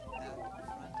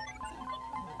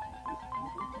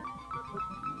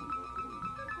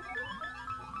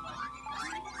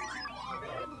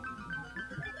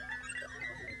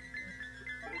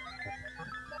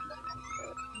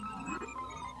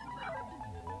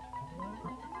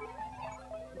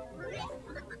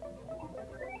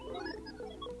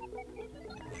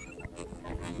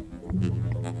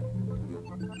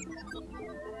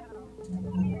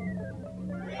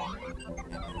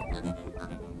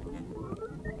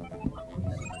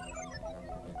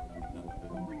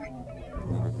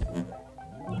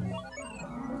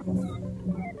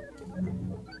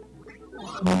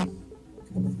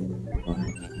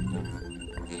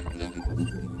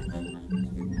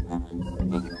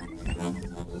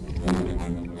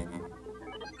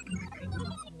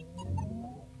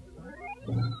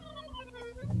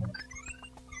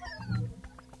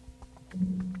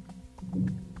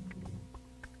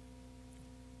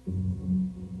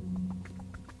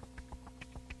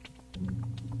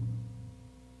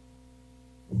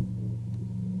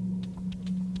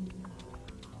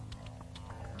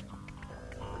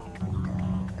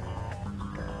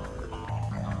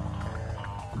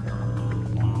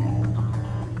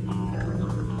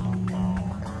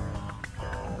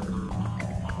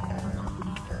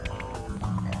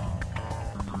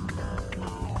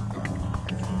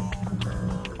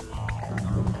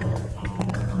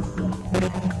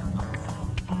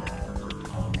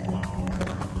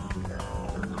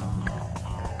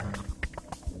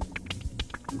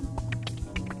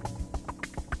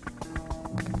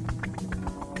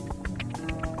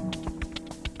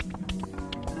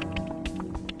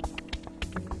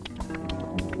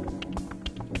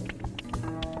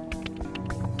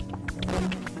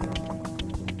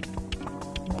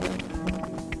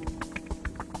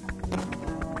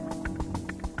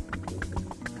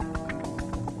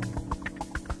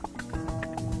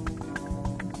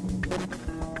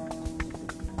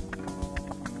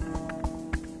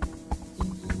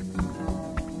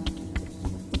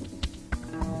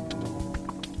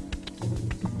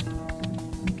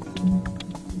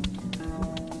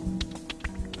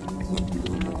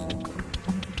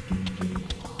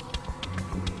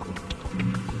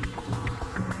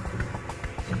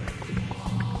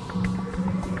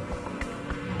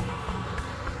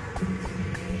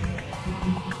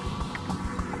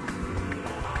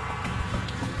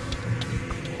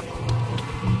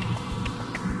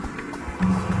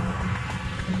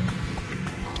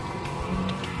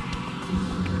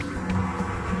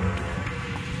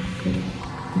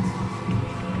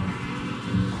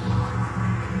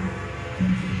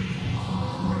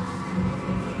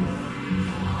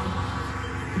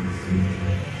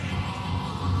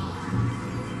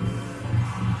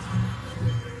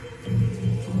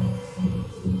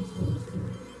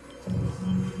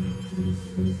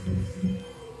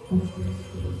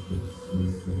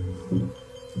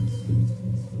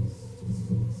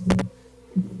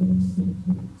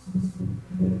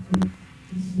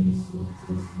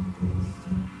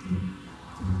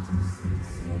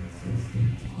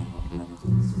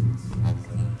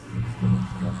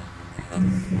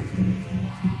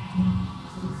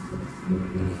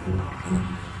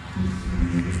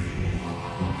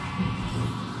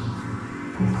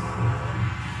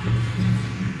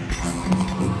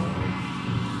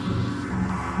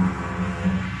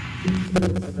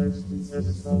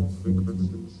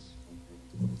 Frequencies.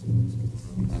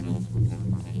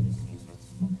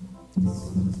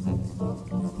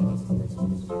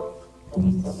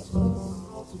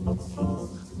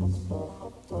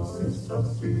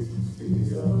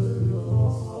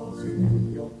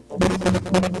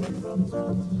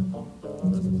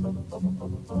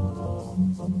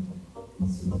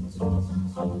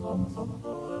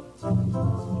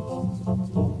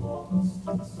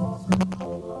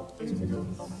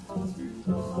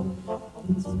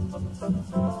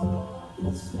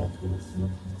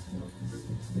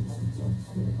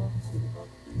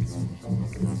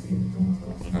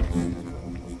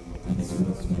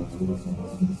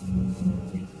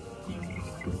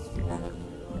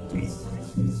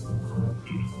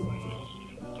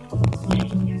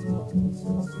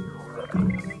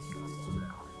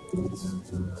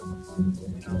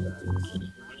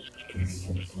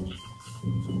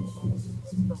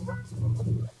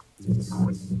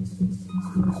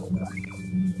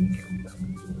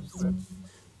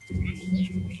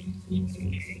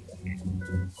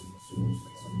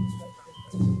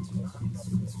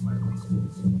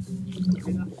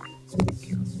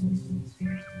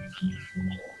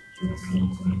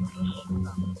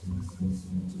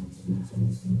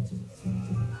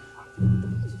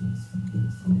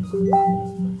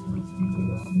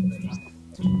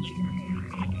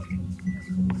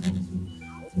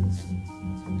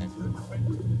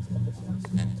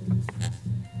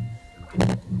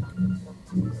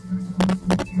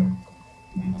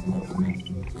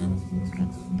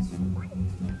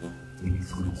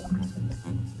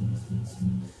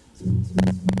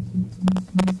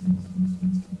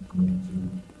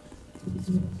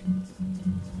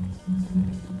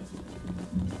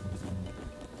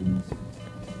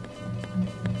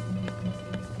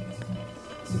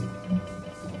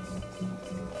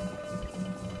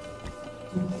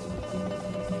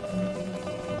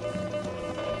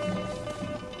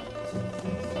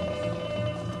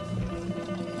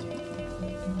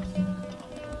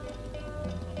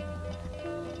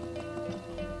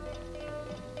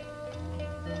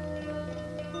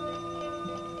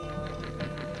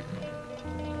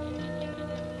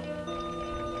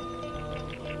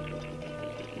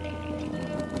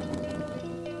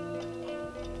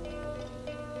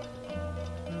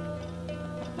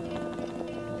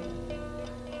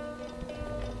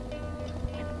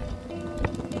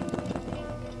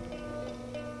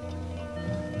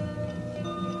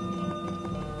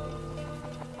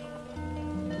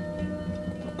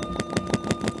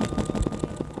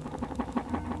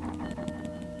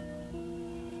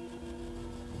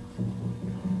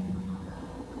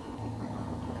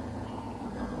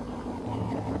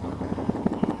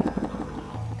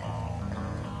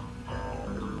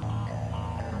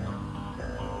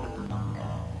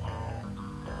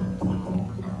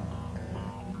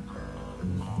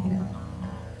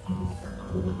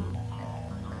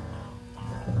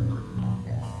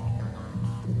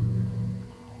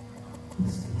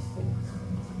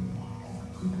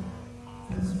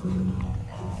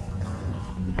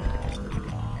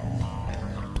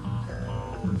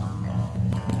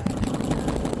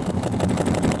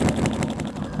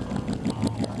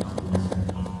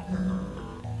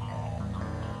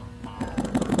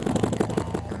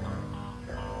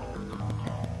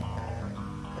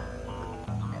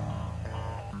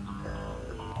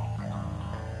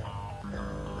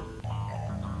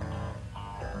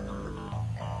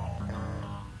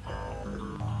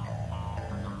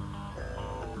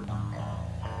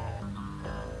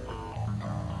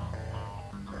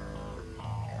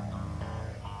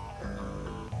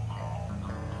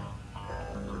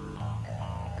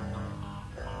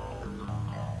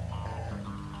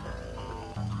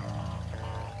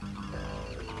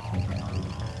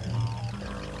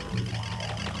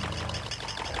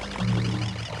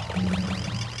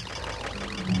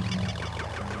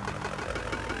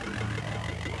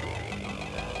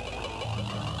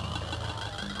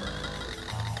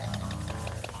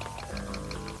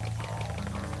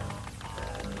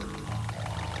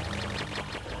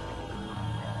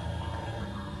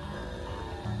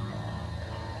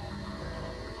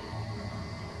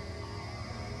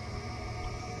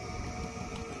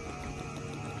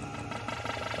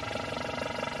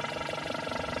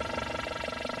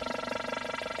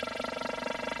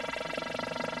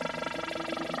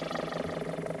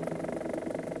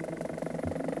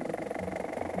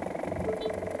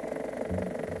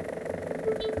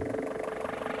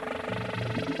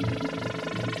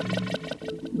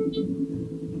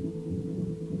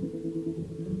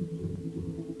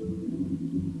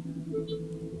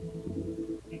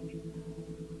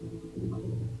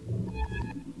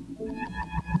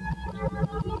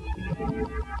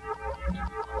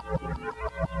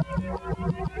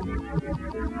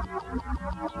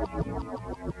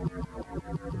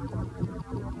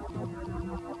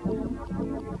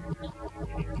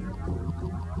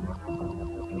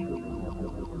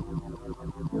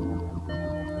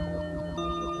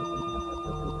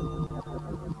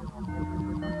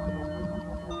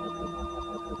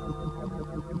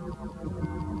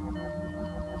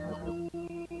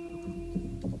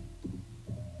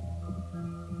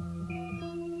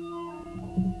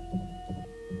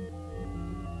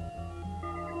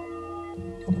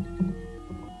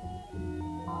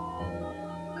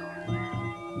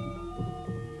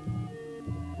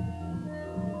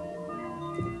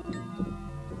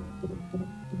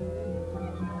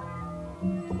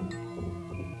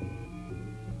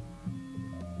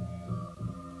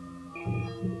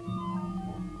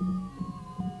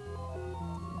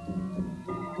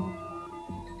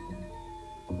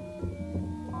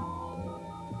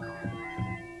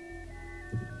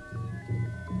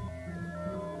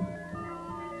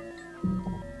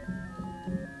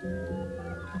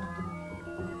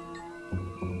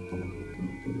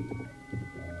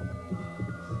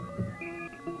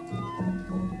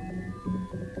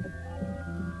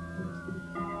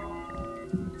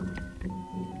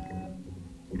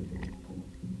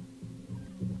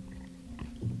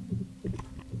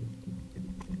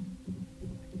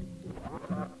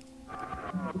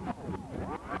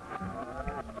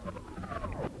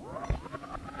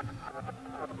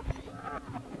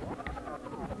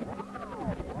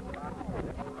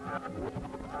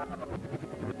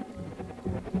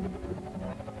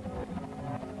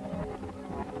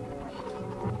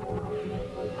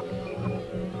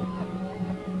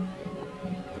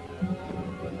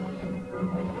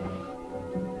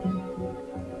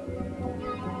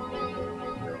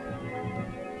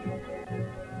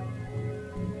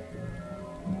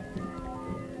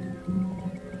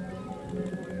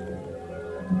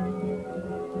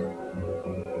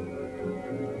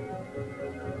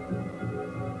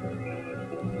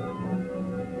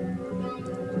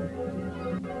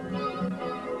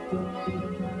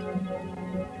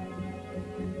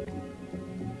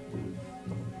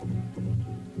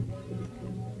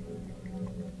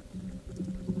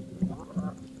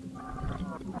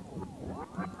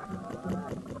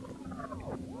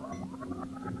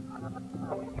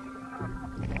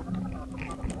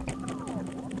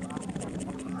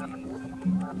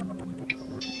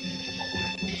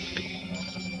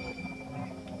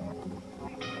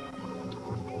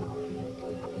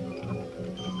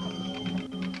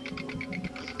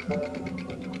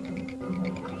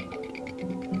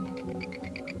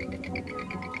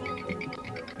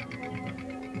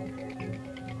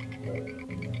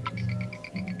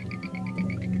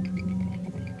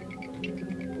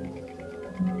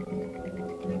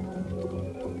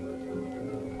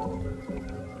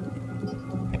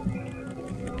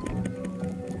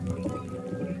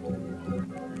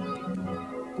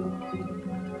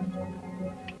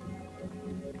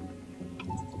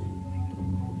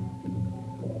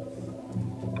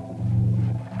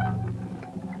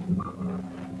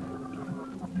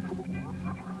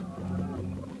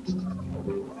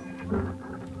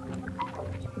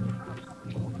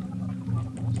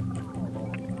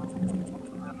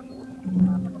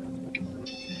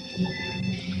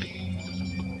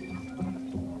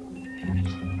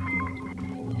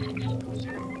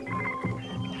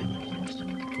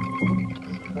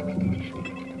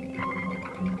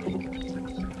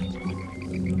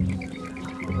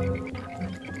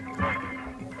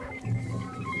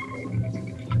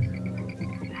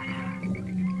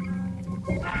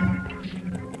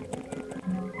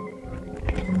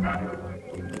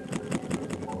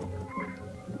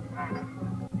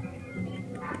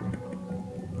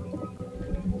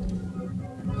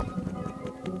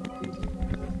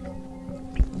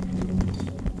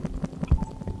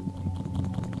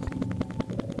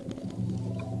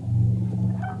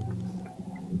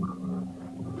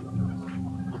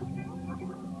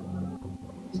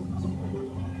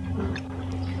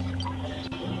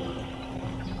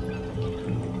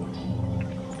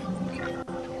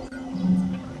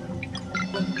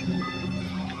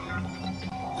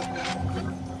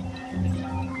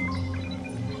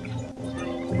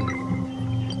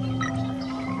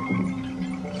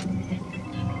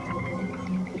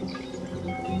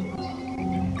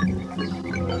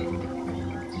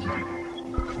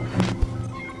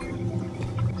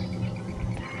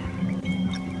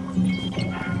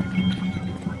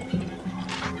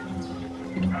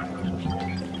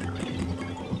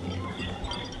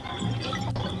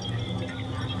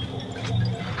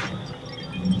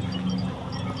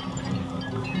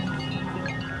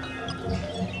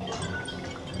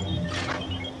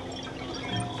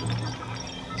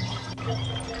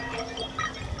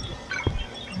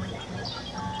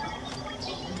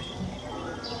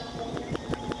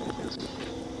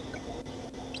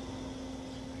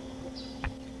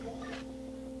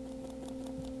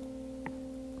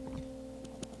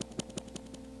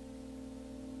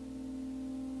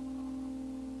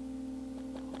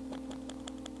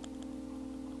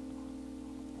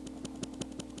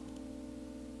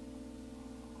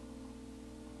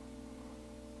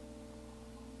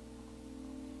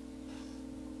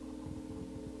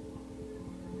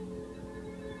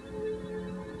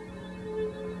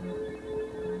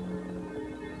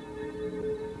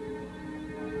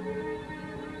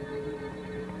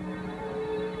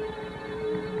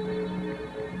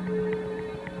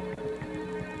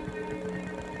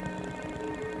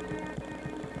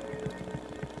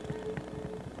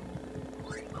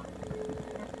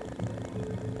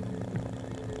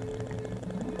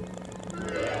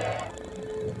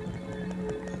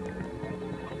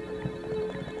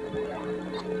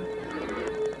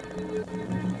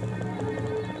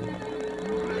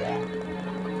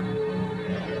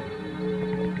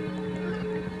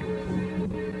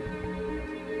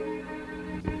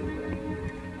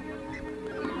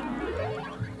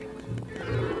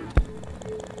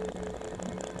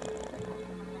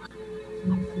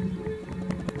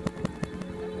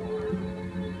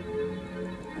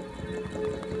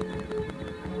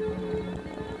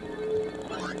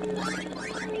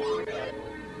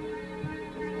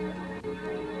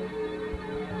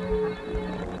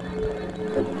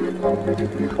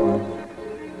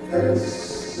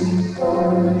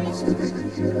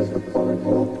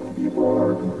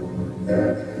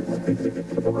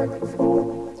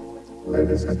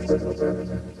 Ladies and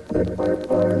gentlemen, take my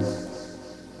advice.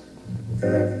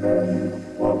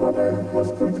 What I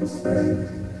was going to say,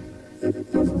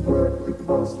 it doesn't work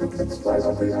because we can slide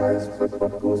on the ice, but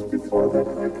what goes before that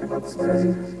I cannot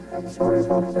say. I'm sorry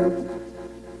about that.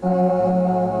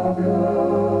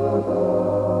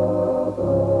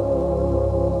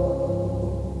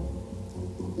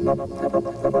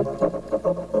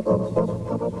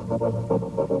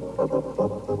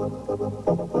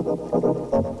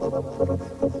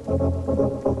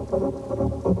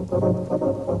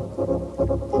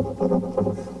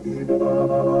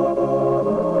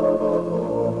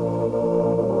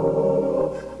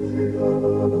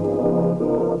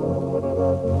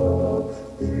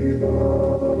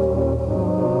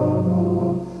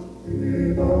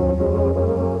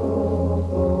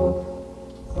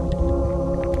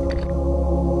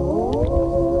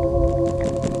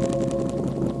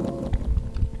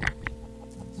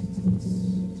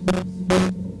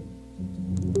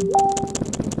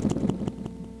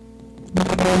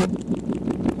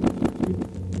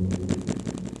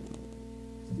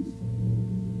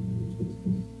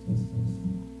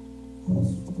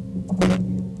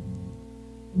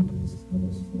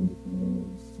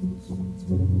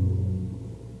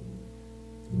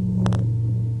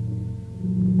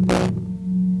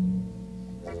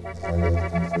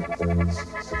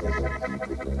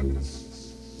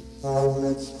 Now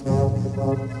let's talk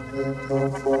about the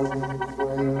performing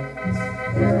prayer.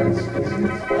 Yes, this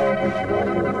is how the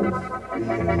prayer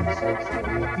is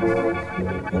actually work.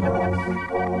 Because the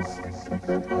boss is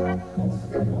together,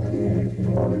 and the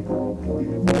volleyball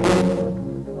player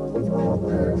with all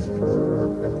their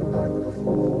curve and the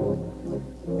microphone.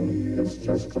 He is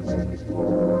just commanding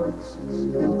words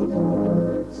and the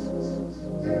words.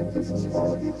 And this is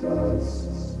what he does.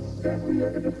 And we are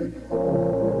in a big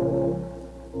hall.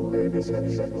 Ladies and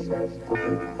gentlemen, the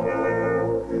big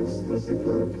hall is the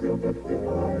equilibrium that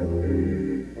behind me.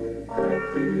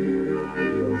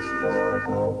 And the start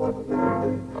of one day,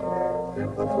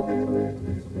 and the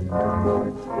feeling are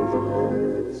going through the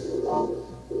lights.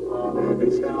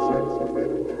 Ladies and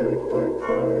gentlemen, take my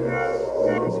prize.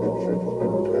 Ladies and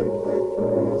gentlemen, take my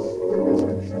prize. Ladies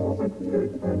and gentlemen,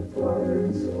 take my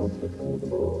prize.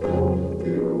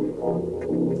 You want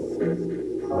to think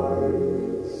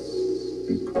prize.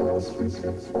 Because we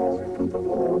can fall into the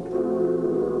water,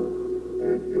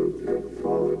 and you can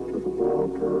fall into the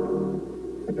water,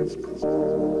 and it's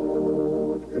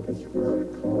cold, and it's very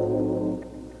cold.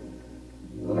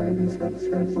 Ladies and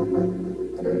gentlemen,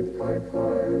 take my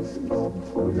prize, don't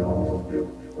pull your hip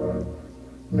back.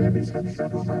 Ladies and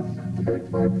gentlemen, take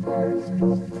my prize,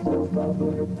 don't pull down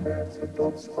your pants and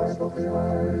don't slide on the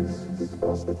ice,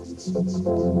 because it's so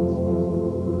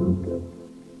cold.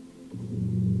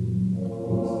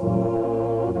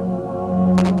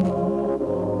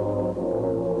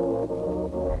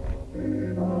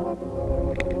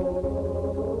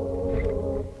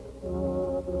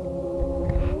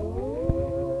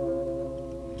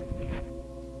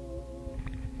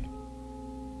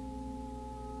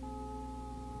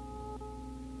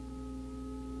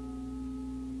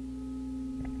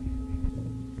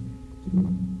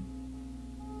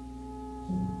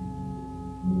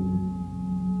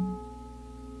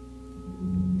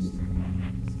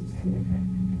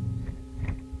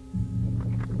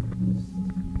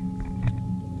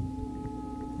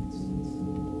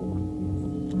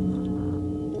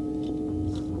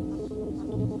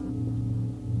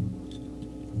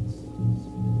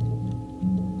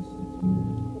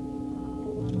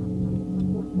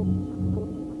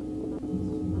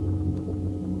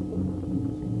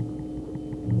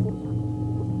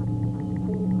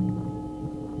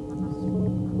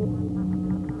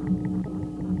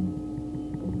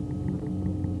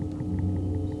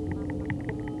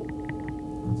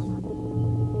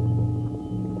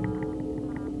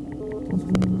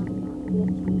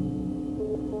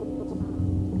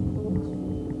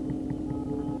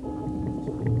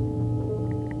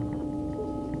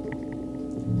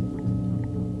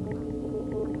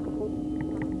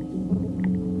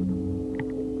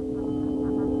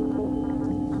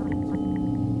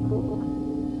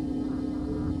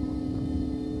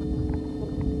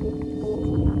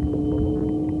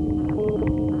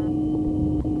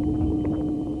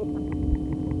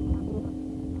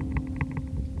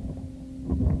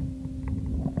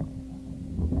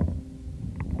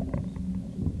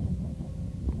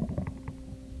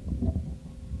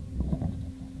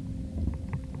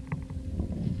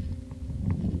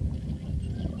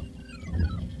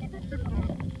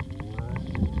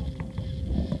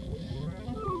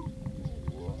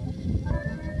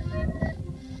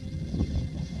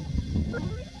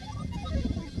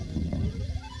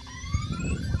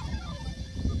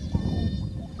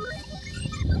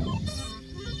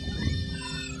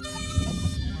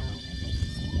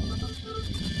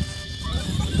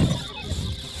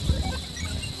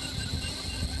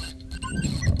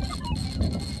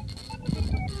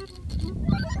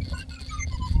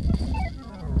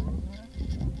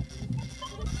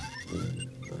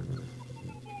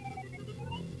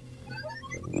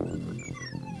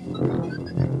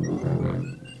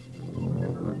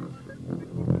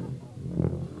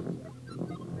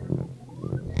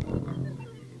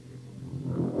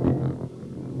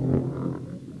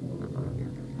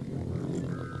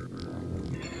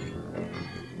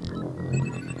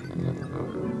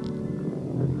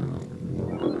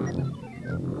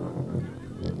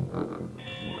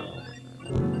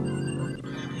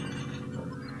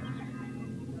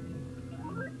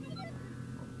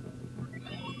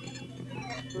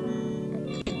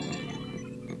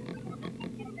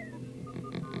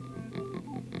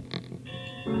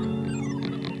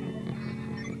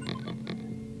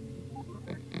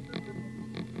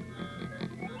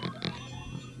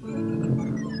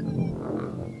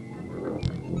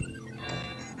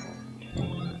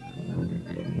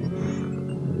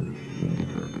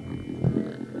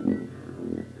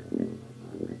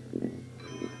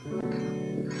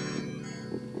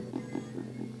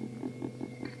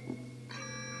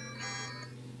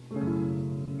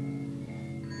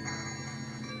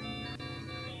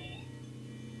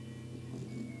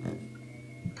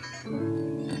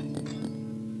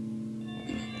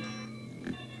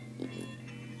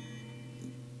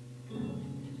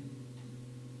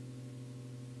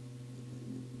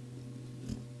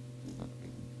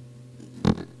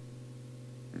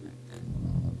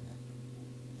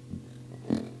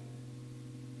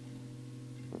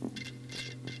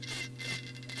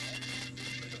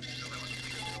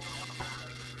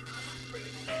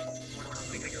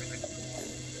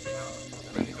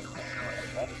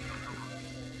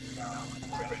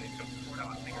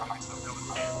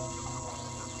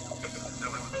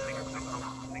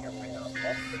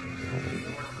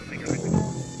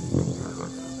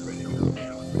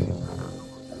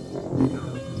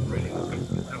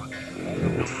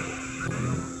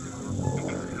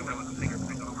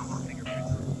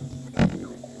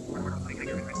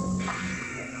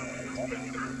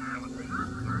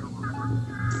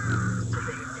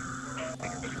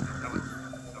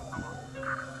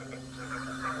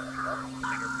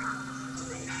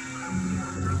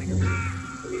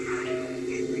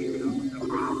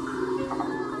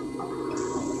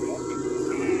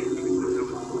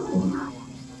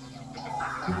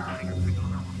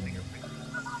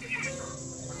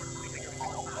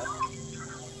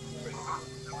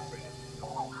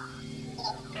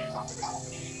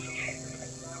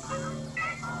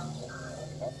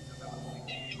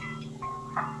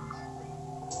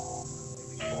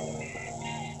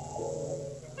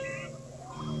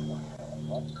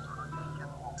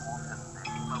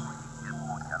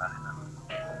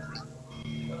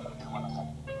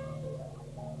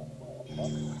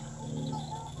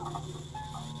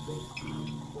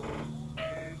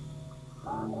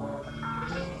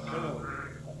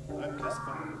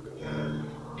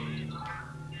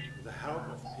 help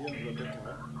of Peer and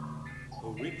Rebekka,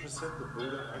 who represent the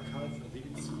Bode archive at the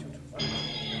Institute of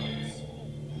Electronic Arts,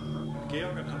 and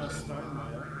Georg and Hanna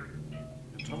Steinmeier,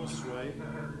 and Thomas Ray,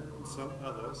 and some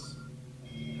others,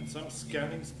 and some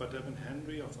scannings by Devin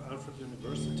Henry of Alfred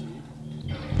University,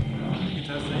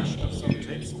 digitization of some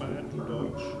tapes by Andrew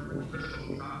Deutsch,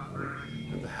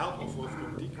 and the help of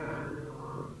Wolfgang Diekmann,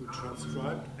 who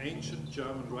transcribed ancient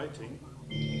German writing,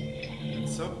 and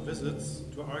some visits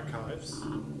to archives,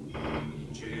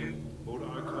 e.g. Bode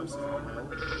archives in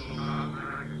Hell,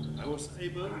 I was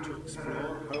able to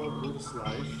explore Harald Bode's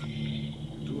life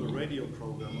and do a radio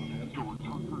program on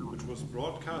him, which was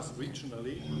broadcast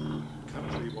regionally,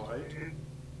 countrywide, in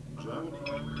Germany,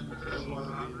 and worldwide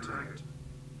on the internet.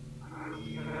 I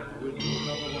will do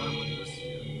another one this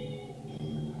year.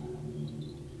 And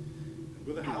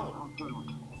with the help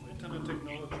of internet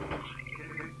technology,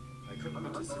 I could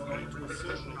participate to a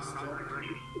certain extent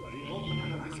in the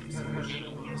opening of this exhibition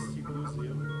at the ST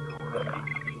Museum, the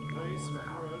place where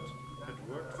Harald had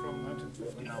worked from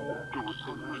 1954 to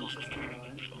 1959,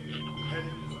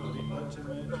 heading for the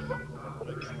ultimate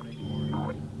electronic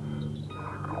organ.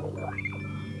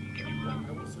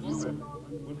 I was alone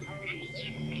when Harald was